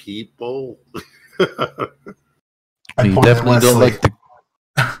 people? I You point at definitely don't Wesley. like the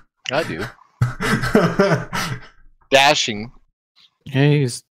I do. Dashing.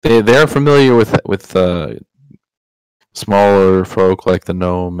 they're familiar with smaller folk like the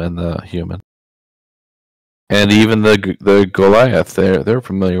gnome and the human, and even the Goliath. They're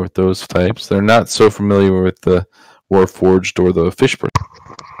familiar with those types. They're not so familiar with the Warforged or the fish person.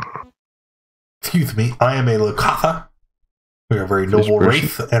 Excuse me, I am a Lakatha. We are a very Fish noble person.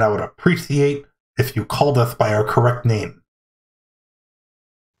 race, and I would appreciate if you called us by our correct name.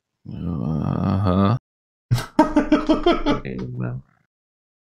 Uh-huh. Okay, well.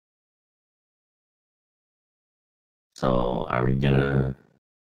 So, are we gonna...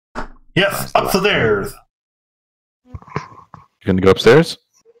 Yes, upstairs. You gonna go upstairs?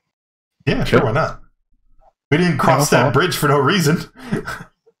 Yeah, sure, why not? We didn't cross that bridge for no reason.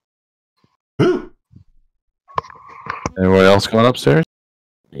 Ooh. Anyone else going upstairs?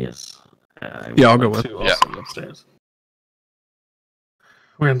 Yes. Yeah, I'll go with. To also go upstairs.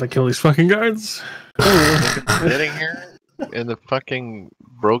 We're gonna kill these fucking guards. Sitting here in the fucking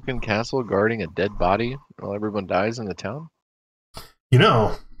broken castle guarding a dead body while everyone dies in the town? You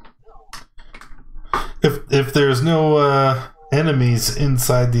know, if there's no enemies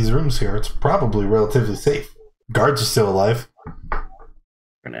inside these rooms here, it's probably relatively safe. Guards are still alive.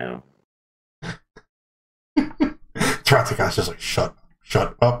 For now. Trataka's just like, shut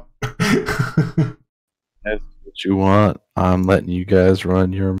up. That's what you want. I'm letting you guys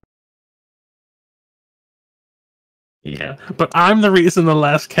run your. Yeah. But I'm the reason the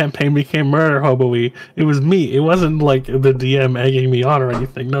last campaign became Murder Hobo-y. It was me. It wasn't like the DM egging me on or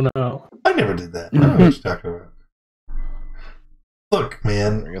anything. No. I never did that. I don't know what you're talking about. Look,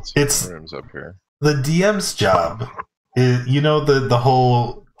 man, We got some it's rooms up here. the DM's job. Is, you know, the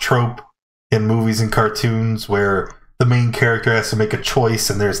whole trope in movies and cartoons where the main character has to make a choice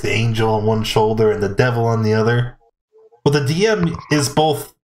and there's the angel on one shoulder and the devil on the other. Well, the DM is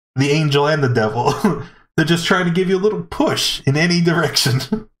both the angel and the devil. They're just trying to give you a little push in any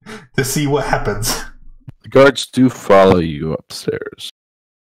direction to see what happens. The guards do follow you upstairs.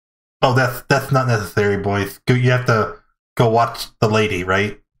 Oh, that's not necessary, boys. You have to go watch the lady,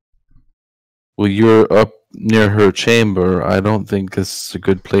 right? Well, you're up near her chamber. I don't think this is a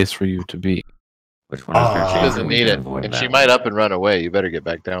good place for you to be. Which one is your She She chamber? doesn't We need can it. avoid And that she one. might up and run away. You better get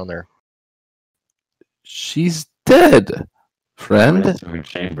back down there. She's dead, friend. It's her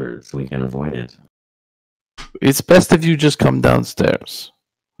chamber, so we can avoid it. It's best if you just come downstairs.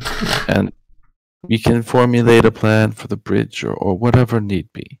 And we can formulate a plan for the bridge or whatever need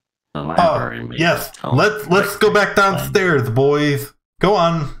be. The Oh, library may yes. just tell Let's go back downstairs, boys. Go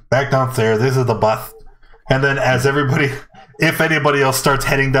on, back downstairs. This is the bus. And then as everybody, if anybody else starts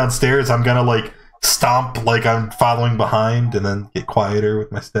heading downstairs, I'm gonna like stomp like I'm following behind and then get quieter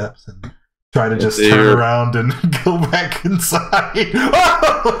with my steps and try to just turn There. around and go back inside.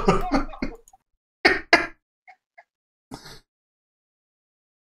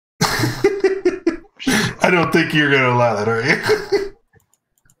 I don't think you're gonna allow that, are you?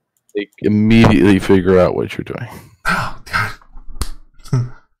 They immediately figure out what you're doing. Oh God.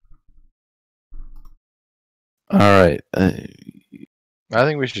 All right. I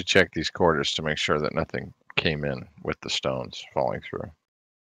think we should check these quarters to make sure that nothing came in with the stones falling through.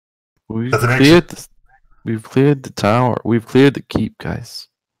 We've That's an we've cleared the tower. We've cleared the keep, guys.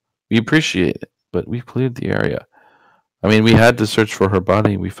 We appreciate it, but we've cleared the area. I mean, we had to search for her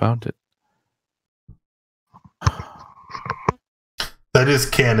body, and we found it. That is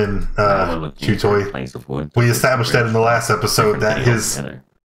canon, Now we're looking for a Chutoy. planks of wood. We established that in the last episode that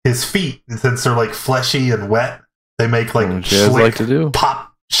his feet, since they're like fleshy and wet, they make like What you guys like to do?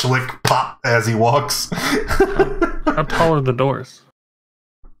 pop, schlick, pop as he walks. How tall are the doors?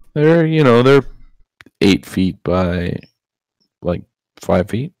 They're 8 feet by like 5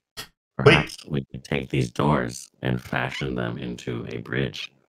 feet. Perhaps we could take these doors and fashion them into a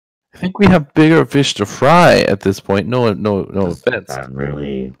bridge. I think we have bigger fish to fry at this point. No offense. Not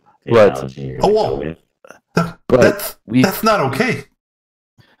really the But- analogy you're Oh, gonna whoa. go with. But That's not okay.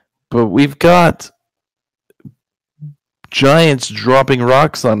 But we've got giants dropping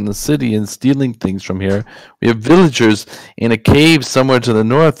rocks on the city and stealing things from here. We have villagers in a cave somewhere to the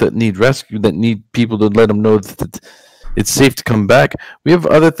north that need rescue, that need people to let them know that it's safe to come back. We have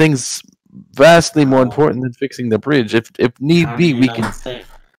other things vastly more important than fixing the bridge. If need How be, do you we know can. it's safe?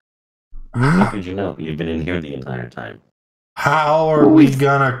 How could you know? You've been in here the entire time. How are we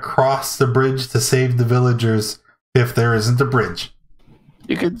gonna cross the bridge to save the villagers if there isn't a bridge?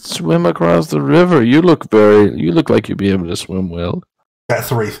 You can swim across the river. You look like you'd be able to swim well. That's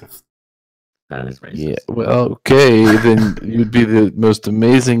racist. That is racist. Yeah, well, okay, then you'd be the most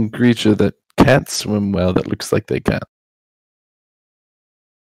amazing creature that can't swim well that looks like they can.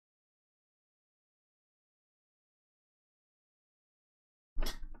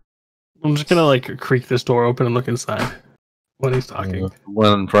 I'm just gonna like creak this door open and look inside when he's talking.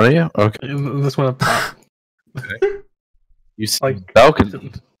 One in front of you? Okay. This one up top. You see Like- a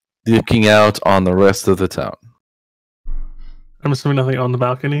balcony looking out on the rest of the town. I'm assuming nothing on the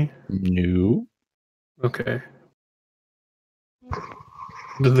balcony. No. Okay.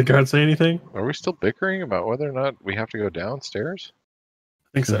 Did the guard say anything? Are we still bickering about whether or not we have to go downstairs? I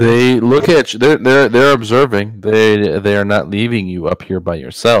think so. They look at you. They're observing. They are not leaving you up here by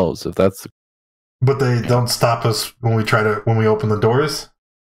yourselves. If that's But they don't stop us when we open the doors.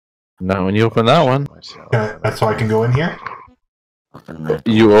 not when you open that one. So I can go in here. Open that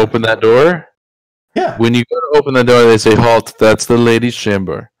You open that door. Yeah. When you go to open the door, they say, "Halt! That's the ladies'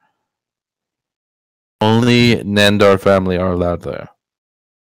 chamber. Only Nandar family are allowed there."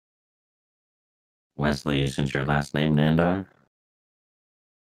 Wesley, isn't your last name Nandar?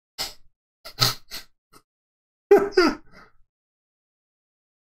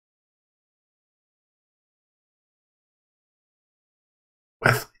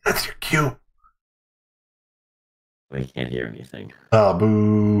 Wesley, that's your cue. We can't hear anything. Oh,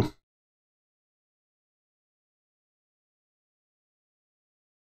 boo.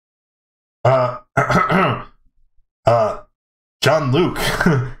 John Luke.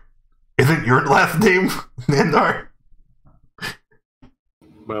 Isn't your last name Nandar?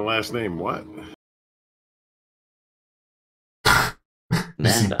 My last name, what? You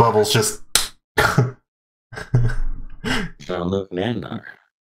see Nandar. Bubbles just. Jean-Luc Nandar.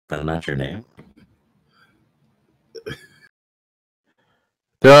 That's not your name?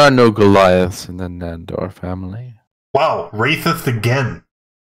 There are no Goliaths in the Nandar family, Wow, racist again.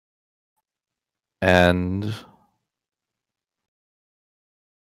 and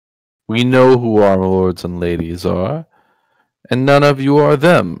we know who our lords and ladies are, and none of you are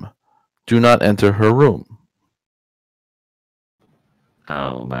them. Do not enter her room.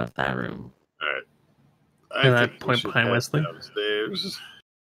 How about that room? And I think we point should behind head Wesley. Downstairs.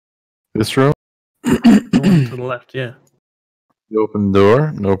 This room. The one to the left, yeah. You open the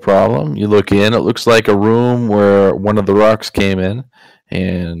door, no problem. You look in. It looks like a room where one of the rocks came in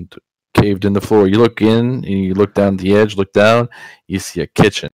and caved in the floor. You look in and you look down the edge, look down, you see a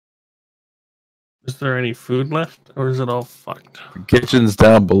kitchen. Is there any food left, or is it all fucked? The kitchen's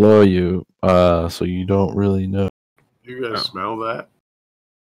down below you, so you don't really know. You guys smell that?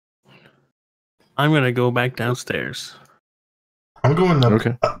 I'm gonna go back downstairs. I'm going up.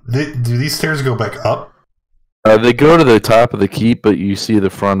 Okay. Do these stairs go back up? They go to the top of the keep, but you see the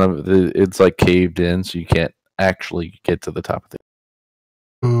front of it's like caved in, so you can't actually get to the top of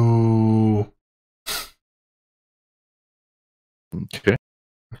the. Ooh. Okay.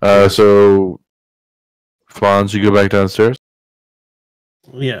 So, Fonz, you go back downstairs.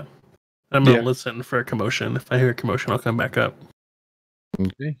 Yeah. I'm gonna Yeah. listen for a commotion. If I hear a commotion, I'll come back up.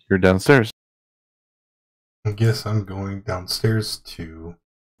 Okay, you're downstairs. I guess I'm going downstairs too.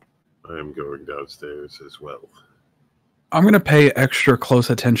 I am going downstairs as well. I'm going to pay extra close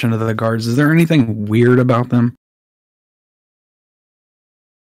attention to the guards. Is there anything weird about them?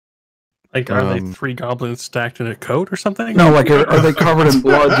 Like, are they Um, 3 goblins stacked in a coat or something? No, like are they covered in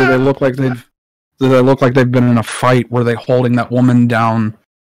blood? Do they look like they've been in a fight? Were they holding that woman down?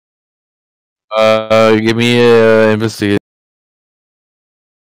 Give me a investigate.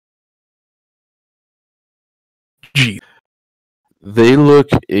 Gee. They look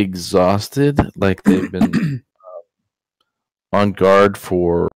exhausted, like they've been on guard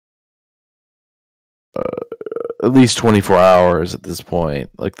for at least 24 hours at this point.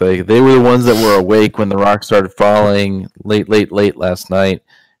 Like they were the ones that were awake when the rock started falling late last night.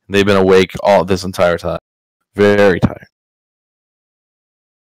 They've been awake all this entire time. Very tired.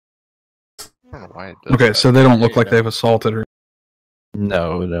 I don't know why it does Okay, that. so they don't look like they've assaulted her.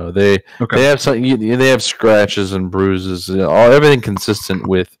 No, they Okay. have some. They have scratches and bruises, everything consistent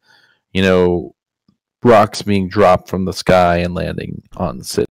with, rocks being dropped from the sky and landing on the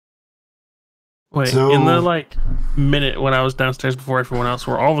city. Wait, So- in the minute when I was downstairs before everyone else,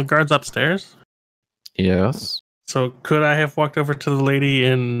 were all the guards upstairs? Yes. So could I have walked over to the lady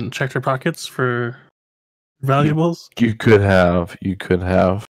and checked her pockets for valuables? You could have.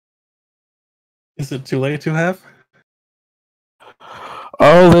 Is it too late to have?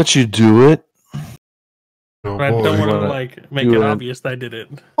 I'll let you do it. Oh But I don't boy. want to make you it wanna- obvious that I did it.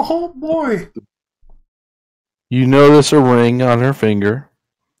 Oh boy. You notice a ring on her finger.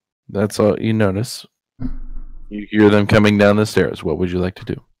 That's all you notice. You hear them coming down the stairs. What would you like to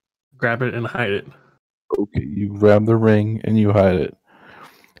do? Grab it and hide it. Okay, you grab the ring and you hide it.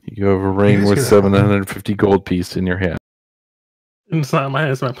 You have a ring guys with hear that? 750 gold piece in your hand. And it's not in my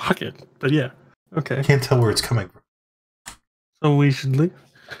hand, it's in my pocket. But yeah. I Okay. can't tell where it's coming from. So we should leave.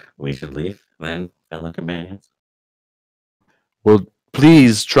 We should leave then, fellow companions. Well,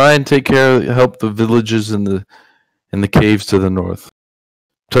 please try and help the villages in the caves to the north.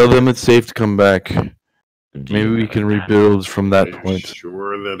 Tell them it's safe to come back. Do Maybe you we have can a map? rebuild from that Are you point.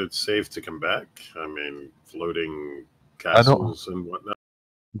 sure that it's safe to come back? I mean, floating I don't- castles and whatnot.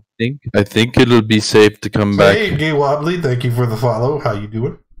 I think it'll be safe to come back. Hey, Gay Wobbly, thank you for the follow. How you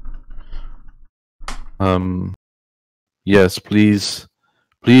doing? Yes, please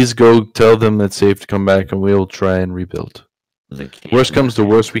go tell them it's safe to come back, and we'll try and rebuild. The cave Worst comes to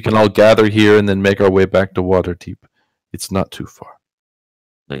worst, we can all gather here and then make our way back to Waterdeep. It's not too far.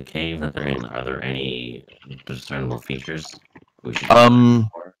 The cave that they're in, are there any discernible features we should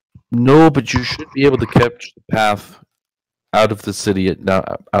for? No, but you should be able to catch the path out of the city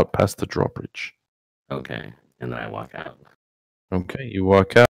out past the drawbridge. Okay, and then I walk out. Okay, you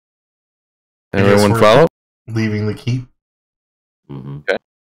walk out. I guess Everyone we're- follow? Leaving the keep Hmm.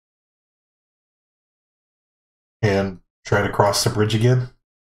 and try to cross the bridge again.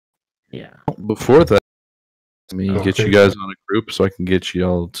 Yeah. Before that, let me get Okay. you guys on a group so I can get you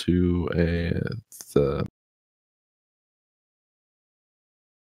all to the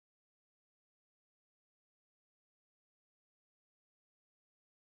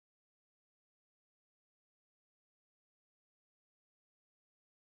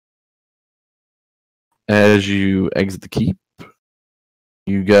as you exit the keep,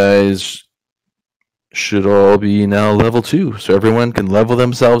 you guys should all be now level 2, so everyone can level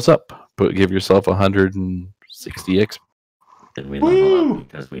themselves up. But give yourself 160 XP. Did we level Woo! up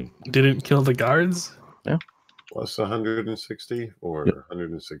because we Didn't kill the guards? Plus 160 or Yep.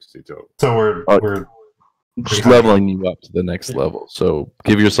 160 total. So we're Just high. leveling you up to the next level. So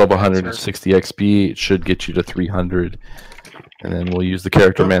give yourself 160 XP. It should get you to 300, and then we'll use the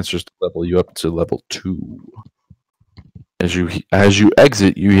character masters to level you up to level 2. As you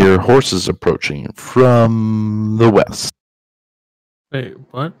exit, you hear horses approaching from the west. Wait,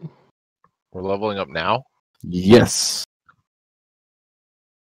 what? We're leveling up now. Yes.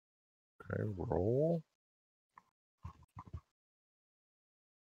 Okay, roll.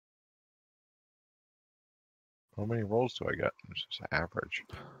 How many rolls do I get? It's just average.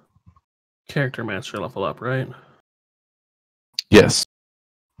 Character master level up, right? Yes.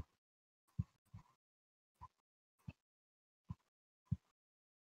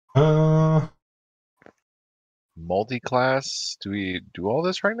 Multi-class. Do we do all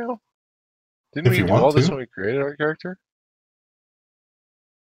this right now? Didn't If we you do want all this to. when we created our character?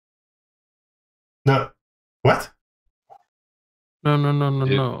 no. What? No.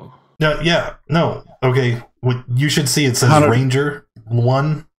 No, yeah, no. Okay, what you should see it says How do- Ranger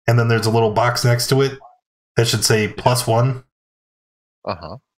 1, and then there's a little box next to it that should say +1.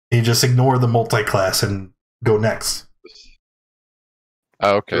 Uh-huh. You just ignore the multi-class and go next.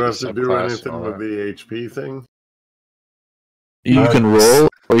 Oh, okay. Do I the have to do subclass, anything all with right. the HP thing? You Uh, can roll,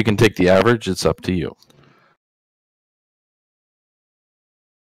 or you can take the average. It's up to you.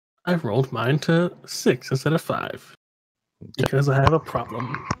 I rolled mine to 6 instead of 5 because I have a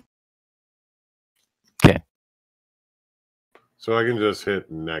problem. So I can just hit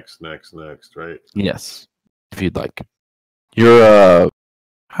next, right? Yes, if you'd like. You're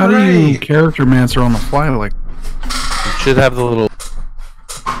How do you Hooray! character mancer on the fly like? you should have the little.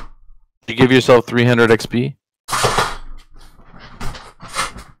 You give yourself 300 XP.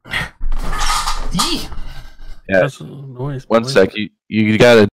 Yee! Yeah. That's a noise. One boys. sec. You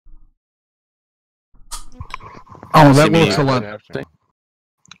gotta. Oh, See that me- looks a lot. I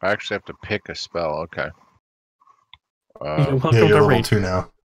actually have to pick a spell. Okay. You're Yeah, welcome you're to level rate. 2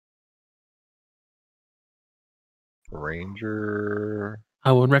 now. Ranger.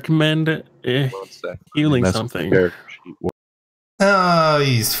 I would recommend One sec. healing Mess with the something. character sheet. Oh,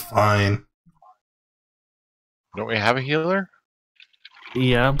 he's fine. Don't we have a healer?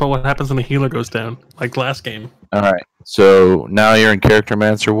 Yeah, but what happens when the healer goes down? Like last game. All right. So now you're in Character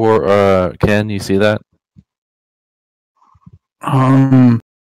Mancer War. Ken, you see that?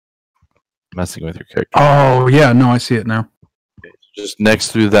 Messing with your character. Oh yeah, no, I see it now. Just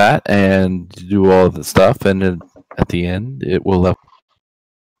next through that and do all the stuff, and then at the end it will up.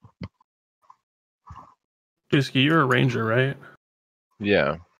 Dusky, you're a ranger, right?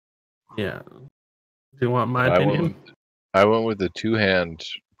 Yeah. Yeah. Do you want my I opinion? went with the two-hand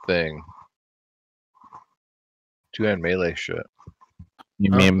thing. Two-hand melee shit. You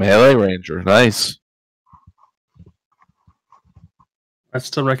mean melee ranger? Nice. I'd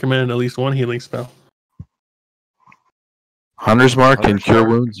still recommend at least one healing spell. Hunter's Mark and Hunter's Cure Mark.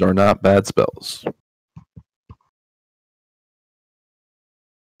 Wounds are not bad spells.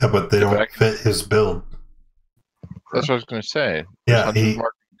 Yeah, but they Get don't back. fit his build. That's what I was gonna say. Yeah, Does Hunter's he-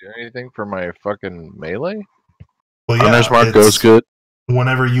 Mark do anything for my fucking melee? Well, yeah, Hunter's Mark it's- goes good.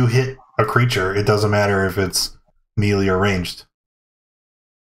 Whenever you hit a creature, it doesn't matter if it's melee or ranged.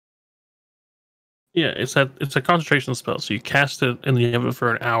 Yeah, it's a concentration spell, so you cast it and you have it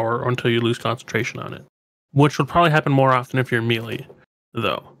for an hour or until you lose concentration on it, which would probably happen more often if you're melee,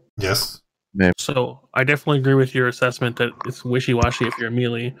 though. Yes. So I definitely agree with your assessment that it's wishy-washy if you're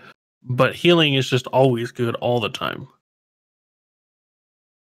melee, but healing is just always good all the time.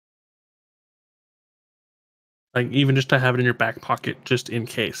 Like even just to have it in your back pocket, just in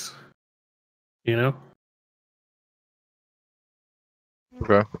case. You know?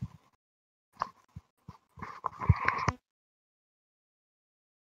 Okay.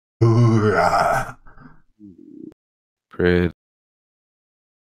 Hoorah. Great.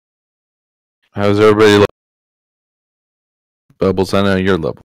 How's everybody? Bubbles, I know you're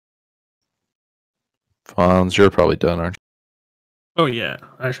level. Fonz, you're probably done, aren't Oh yeah,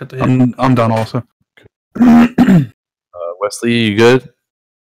 I just have to hit. I'm done also. you? Wesley, you good?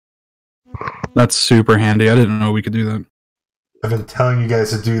 That's super handy. I didn't know we could do that. I've been telling you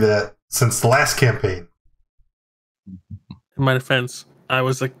guys to do that since the last campaign. In my defense, I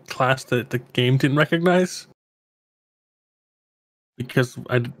was a class that the game didn't recognize because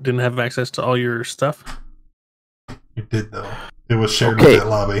I didn't have access to all your stuff. You did, though. It was shared Okay. with that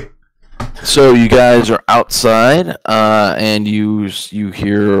lobby. So you guys are outside, and you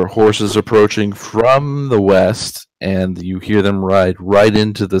hear horses approaching from the west, and you hear them ride right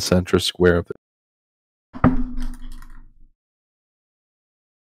into the center square of it.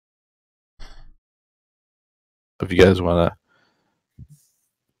 If you guys want to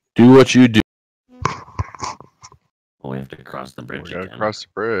do what you do, Well, we have to cross the We bridge gotta again. cross the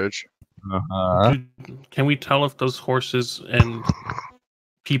bridge. Can we tell if those horses and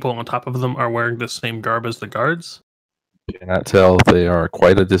people on top of them are wearing the same garb as the guards? you cannot tell if they are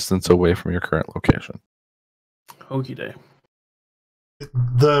quite a distance away from your current location. Okie day.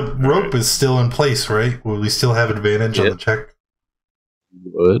 The rope is still in place, right? Will we still have advantage on Yep. the check?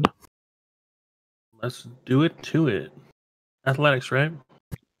 Would. Let's do it to it. Athletics, right?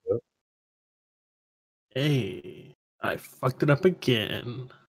 Yep. Hey, I fucked it up again.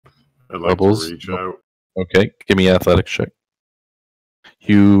 I'd like Bubbles. to reach out. Okay, give me an athletics check.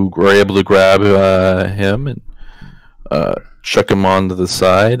 You were able to grab him and chuck him onto the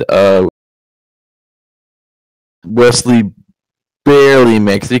side. Wesley barely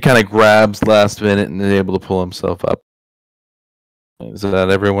makes it. He kind of grabs last minute and is able to pull himself up. Is that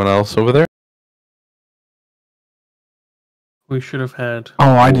everyone else over there? We should have had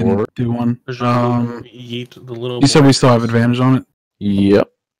Oh, I didn't do one. yeet the little. You said we boys. still have advantage on it?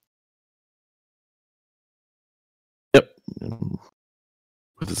 Yep. Yep.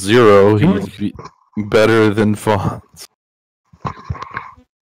 With 0, he'd be better than Fonz.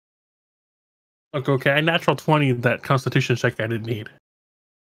 Okay, I natural 20 that Constitution check I didn't need.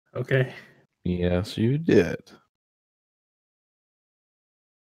 Okay. Yes, you did.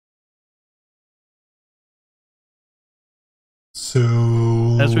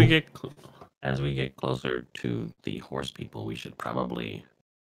 So As we get As we get closer to the horse people, we should probably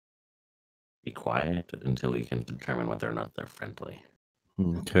be quiet until we can determine whether or not they're friendly.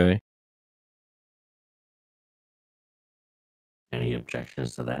 Okay. Any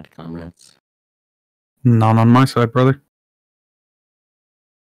objections to that, comrades? None on my side, brother.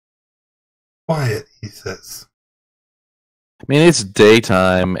 quiet, he says. I mean, it's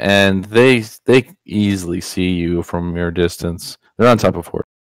daytime, and they easily see you from your distance. They're on top of horse.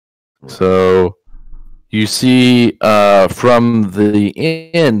 So you see from the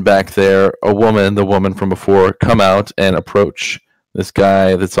inn back there, the woman from before, come out and approach this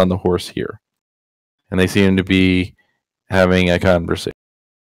guy that's on the horse here. And they seem to be having a conversation.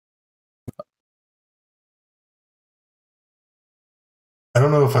 I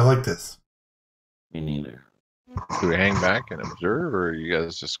don't know if I like this. Me neither. Do we hang back and observe, or are you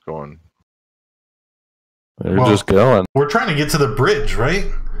guys just going? They're Well, just going. We're trying to get to the bridge, right?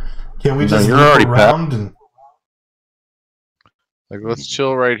 Can we No, just you're loop already around and Like, let's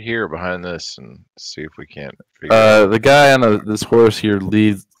chill right here behind this and see if we can't figure out. The guy on this horse here,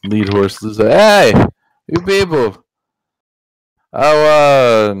 lead horse, is like, "Hey, you people!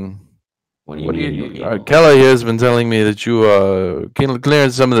 What do you mean? you people? Kelly here has been telling me that you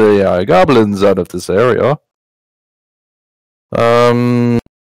cleared some of the goblins out of this area." You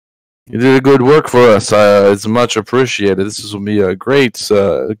did a good work for us. It's much appreciated. This will be a great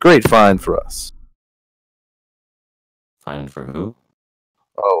find for us. Find for who?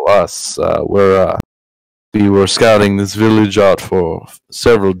 Oh, us. We were scouting this village out for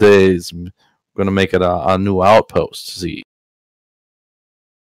several days. We're gonna make it a new outpost. See,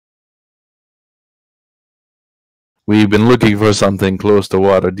 we've been looking for something close to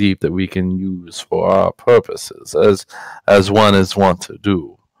Waterdeep that we can use for our purposes, as one is wont to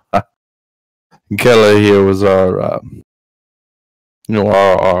do. Keller here was our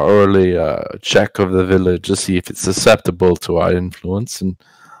early check of the village to see if it's susceptible to our influence, and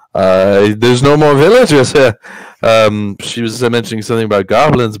there's no more villagers here. She was mentioning something about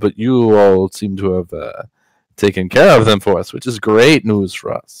goblins, but you all seem to have taken care of them for us, which is great news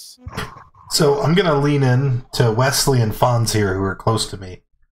for us. So I'm going to lean in to Wesley and Fonz here, who are close to me.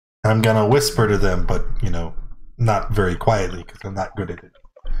 I'm going to whisper to them, but, not very quietly, because I'm not good at it.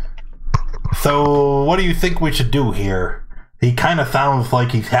 So what do you think we should do here? He kind of sounds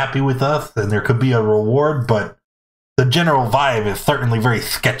like he's happy with us, and there could be a reward, but the general vibe is certainly very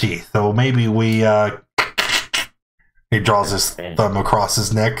sketchy. So maybe we, he draws his thumb across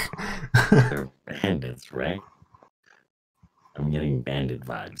his neck. They're bandits, right? I'm getting bandit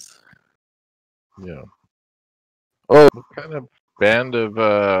vibes. Yeah. Oh, What kind of band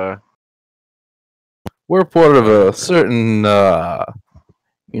of we're part of a certain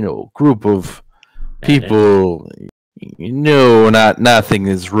group of people. No, nothing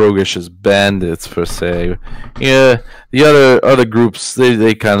as roguish as bandits per se. Yeah, the other groups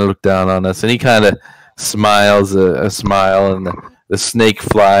they kind of look down on us, and he kind of smiles a smile, and the snake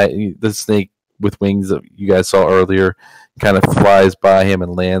with wings that you guys saw earlier kind of flies by him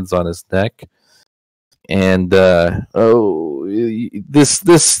and lands on his neck. And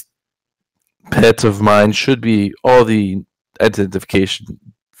this pet of mine should be all the identification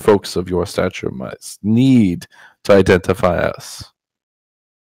folks of your stature must need to identify us.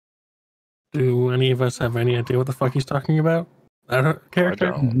 Do any of us have any idea what the fuck he's talking about?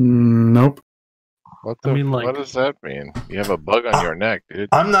 Character? Nope. what like- does that mean? You have a bug on your neck, dude.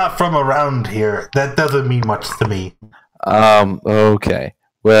 I'm not from around here. That doesn't mean much to me. Okay.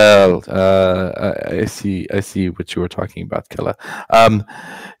 Well, I see what you were talking about, Kella.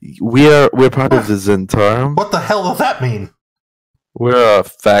 We're part of the Zentarum. What the hell does that mean? We're a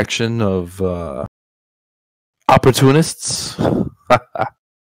faction of opportunists,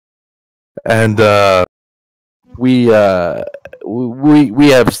 and we have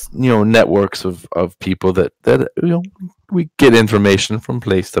networks of people that we get information from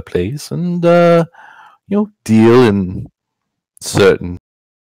place to place, and deal in certain.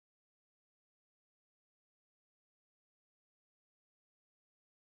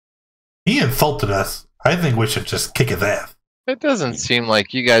 He insulted us. I think we should just kick his ass. It doesn't seem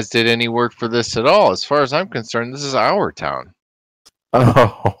like you guys did any work for this at all. As far as I'm concerned, this is our town.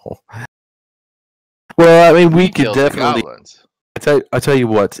 Oh, well, I mean, we could Killed the definitely. goblins. I tell you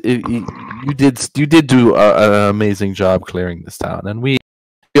what, you did do an amazing job clearing this town, and we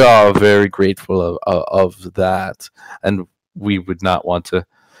are very grateful of that. And we would not want to.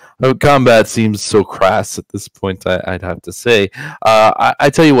 Combat seems so crass at this point. I'd have to say. I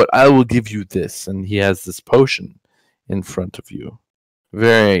tell you what, I will give you this, and he has this potion in front of you.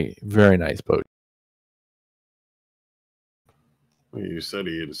 Very, very nice potion. Well, you said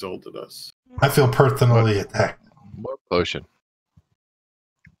he insulted us. I feel personally attacked. What potion?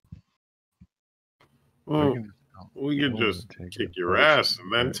 Well, can- we could we'll just take kick the your potion. ass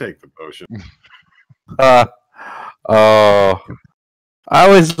and then Right. take the potion. Oh, I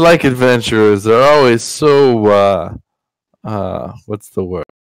always like adventurers. They're always so what's the word?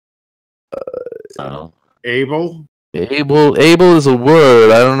 Subtle. Abel? Able is a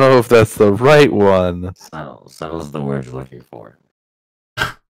word. I don't know if that's the right one. Subtle. Subtle's the word you're looking for.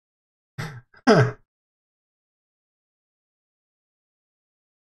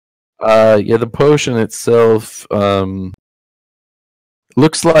 Yeah, the potion itself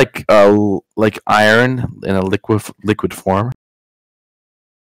looks like iron in a liquid form.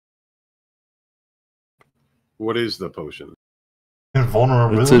 What is the potion?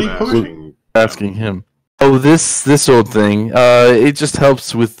 Invulnerability It's a- potion? Asking- Asking him. Oh, this old thing. It just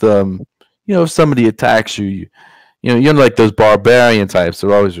helps with if somebody attacks you, you're like those barbarian types.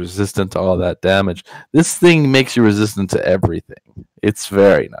 They're always resistant to all that damage. This thing makes you resistant to everything. It's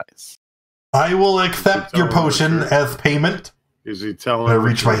very nice. I will accept your potion as payment. Is he telling I the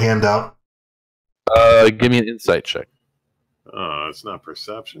reach my truth? hand out. Give me an insight check. It's not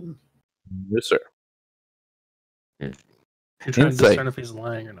perception. Yes, sir. You're trying to Insight. discern if he's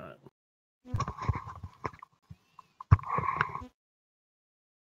lying or not.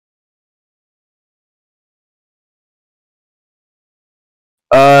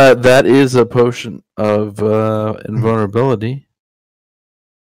 That is a potion of invulnerability.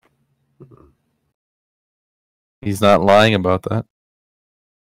 He's not lying about that.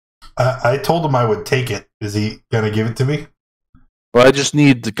 I told him I would take it. Is he gonna give it to me? Well, I just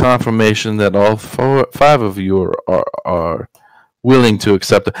need the confirmation that all five of you are willing to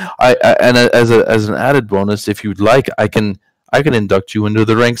accept it. And as an added bonus, if you'd like, I can induct you into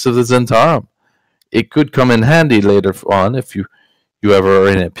the ranks of the Zentarum. It could come in handy later on if you ever are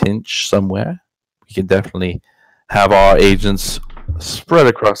in a pinch somewhere. We can definitely have our agents spread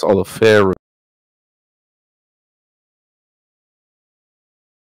across all the fair.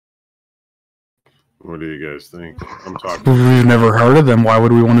 What do you guys think? I'm talking. We've never heard of them. Why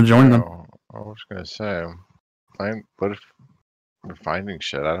would we want to join them? I was gonna say, what if we're finding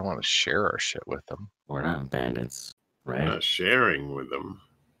shit? I don't want to share our shit with them. We're not bandits, I'm right? not sharing with them.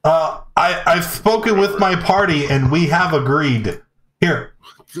 I've spoken with my party and we have agreed. Here.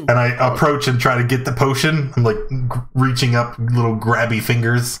 And I approach and try to get the potion. I'm like reaching up little grabby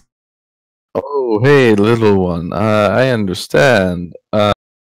fingers. Oh, hey, little one. I understand.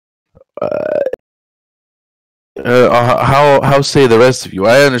 How say the rest of you?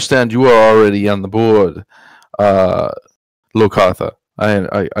 I understand you are already on the board, Lokatha.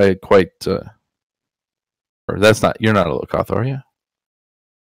 I quite. Or that's not. You're not a Lokatha, are you?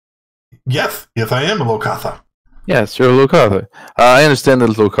 Yes, I am a Lokatha. Yes, you're a Lokatha. I understand that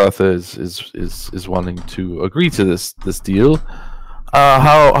Lokatha is wanting to agree to this deal.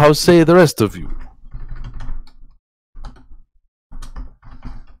 How say the rest of you?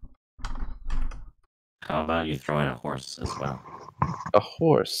 How about you throw in a horse as well? A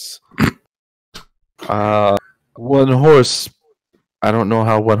horse. One horse. I don't know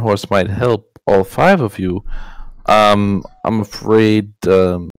how one horse might help all five of you. I'm afraid.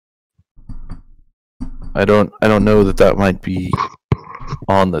 I don't know that might be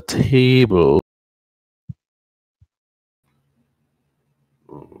on the table.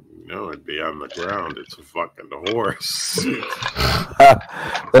 No, it'd be on the ground. It's a fucking horse.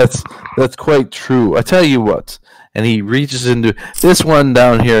 That's quite true. I tell you what, and he reaches into this one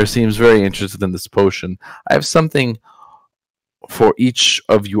down here. Seems very interested in this potion. I have something for each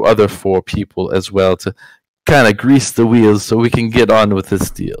of you other four people as well to kind of grease the wheels so we can get on with this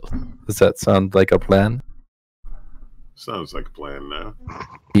deal. Does that sound like a plan? Sounds like a plan now.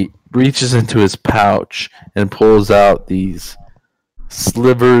 He reaches into his pouch and pulls out these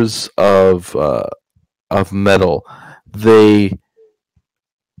slivers of metal.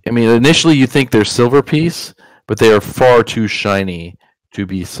 Initially you think they're silver piece, but they are far too shiny to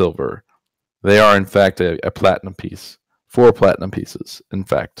be silver. They are, in fact, a platinum piece. 4 platinum pieces, in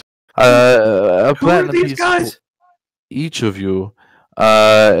fact. A Who platinum are these piece guys? for each of you,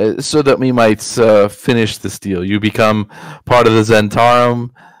 so that we might finish this deal. You become part of the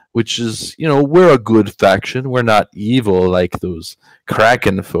Zentarum, which is, we're a good faction. We're not evil like those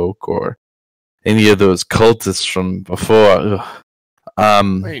Kraken folk or any of those cultists from before.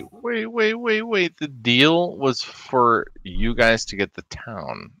 Wait. The deal was for you guys to get the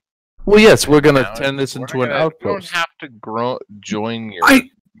town. Well, yes, we're going to Now, turn this we're into not an gonna- outpost. You don't have to join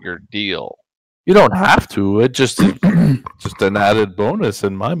your deal. You don't have to. It just an added bonus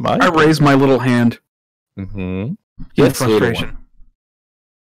in my mind. I raise my little hand Mm-hmm. in Yes, little frustration. one.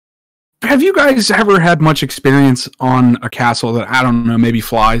 Have you guys ever had much experience on a castle that, I don't know, maybe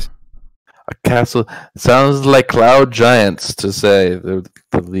flies? A castle sounds like cloud giants, to say the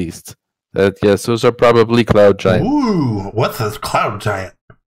least. Yes, those are probably cloud giants. Ooh, what's a cloud giant?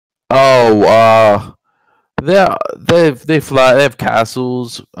 Oh, they fly. They have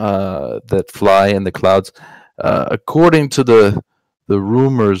castles that fly in the clouds. According to the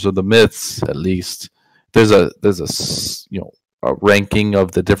rumors or the myths, at least, there's a ranking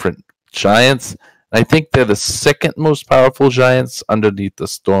of the different giants. I think they're the second most powerful giants underneath the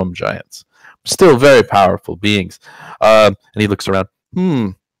storm giants. Still very powerful beings. And he looks around.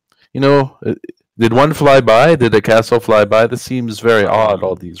 Did one fly by? Did a castle fly by? This seems very odd,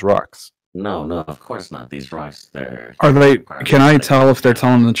 all these rocks. No, of course not. These rocks, they're... Are they? Can I tell if they're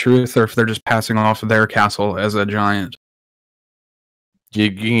telling the truth or if they're just passing off their castle as a giant? You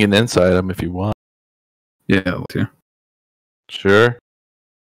can get inside them if you want. Yeah, I'd like to. Sure.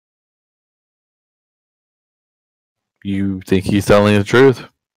 You think he's telling the truth?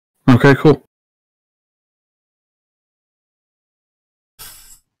 Okay, cool.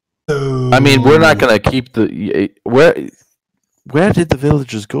 So, I mean, we're not gonna keep the where did the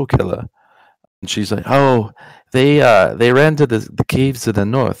villagers go, Killa? And she's like, oh, they ran to the caves to the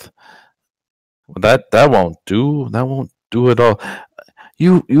north. Well, that won't do. That won't do at all.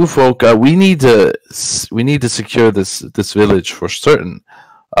 you folk, we need to secure this village for certain.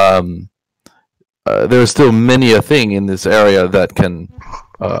 There are still many a thing in this area that can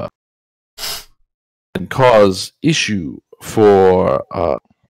cause issue for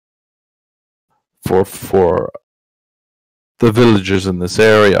the villagers in this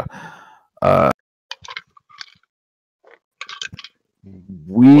area.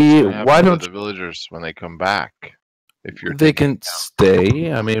 Why don't the villagers when they come back? If they can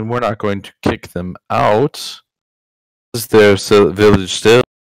stay. I mean, we're not going to kick them out. Is their village still?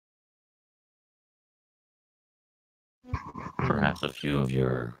 Perhaps a few of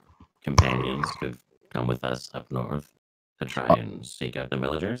your companions could come with us up north to try and seek out the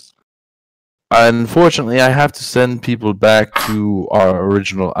villagers. Unfortunately, I have to send people back to our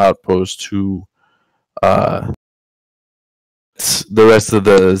original outpost to the rest of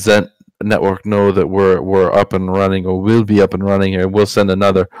the Zent network know that we're up and running, or will be up and running here. We'll send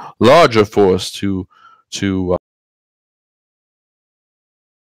another larger force to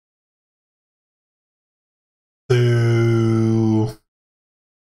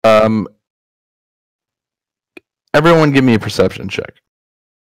everyone give me a perception check.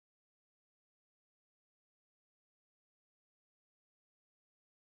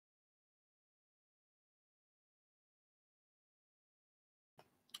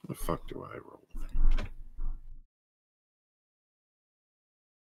 The fuck do I roll?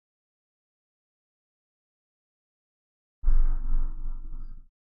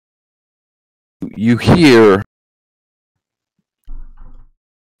 You hear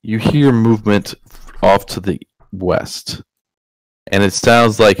movement off to the west, and it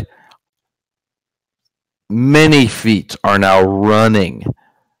sounds like many feet are now running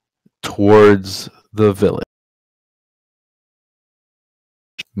towards the village.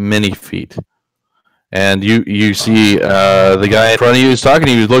 Many feet. And you see the guy in front of you is talking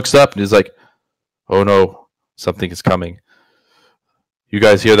to you. He looks up and he's like, "Oh no, something is coming." You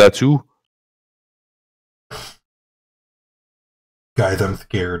guys hear that too? Guys, I'm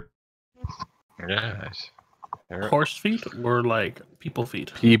scared. Yes. Horse feet or like people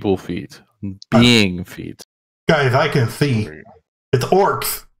feet? People feet. Being feet. Guys, I can see. It's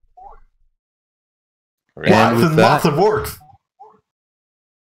orcs. And with Lots that, of orcs.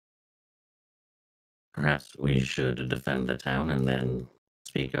 Perhaps we should defend the town and then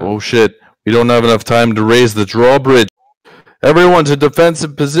speak up. oh shit, we don't have enough time to raise the drawbridge. Everyone to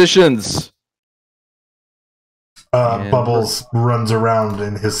defensive positions. And Bubbles runs around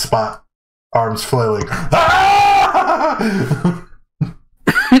in his spot, arms flailing. Ah!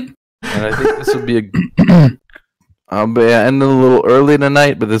 And I think this would be a ending a little early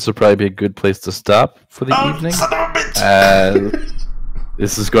tonight, but this would probably be a good place to stop for the evening. Son of a bitch!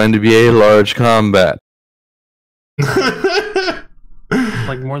 This is going to be a large combat.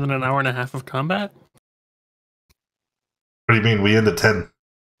 Like more than an hour and a half of combat? What do you mean? We end at 10.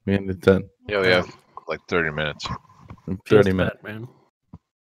 We ended 10. Yeah, we have like 30 minutes. 30 minutes. Bad, man.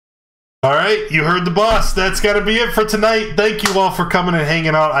 All right, you heard the boss. That's got to be it for tonight. Thank you all for coming and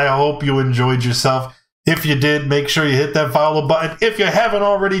hanging out. I hope you enjoyed yourself. If you did, make sure you hit that follow button. If you haven't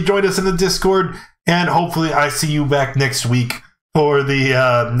already, join us in the Discord. And hopefully I see you back next week for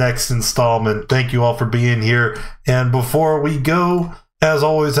the next installment. Thank you all for being here. And before we go, as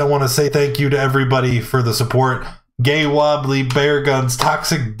always, I want to say thank you to everybody for the support. Gay Wobbly, Bear Guns,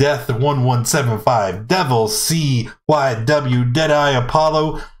 Toxic Death 1175, Devil CYW, Deadeye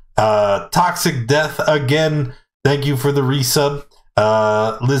Apollo, Toxic Death again. Thank you for the resub.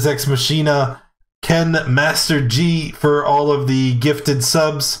 Liz Ex Machina, Ken Master G for all of the gifted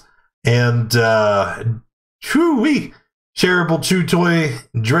subs, and Chewy, Shareable Chew Toy,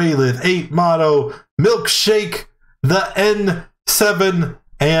 Draylith 8 Motto, Milkshake, the N7,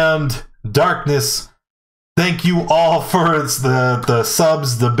 and Darkness. Thank you all for the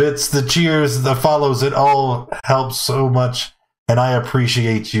subs, the bits, the cheers, the follows. It all helps so much, and I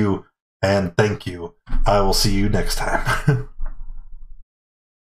appreciate you, and thank you. I will see you next time.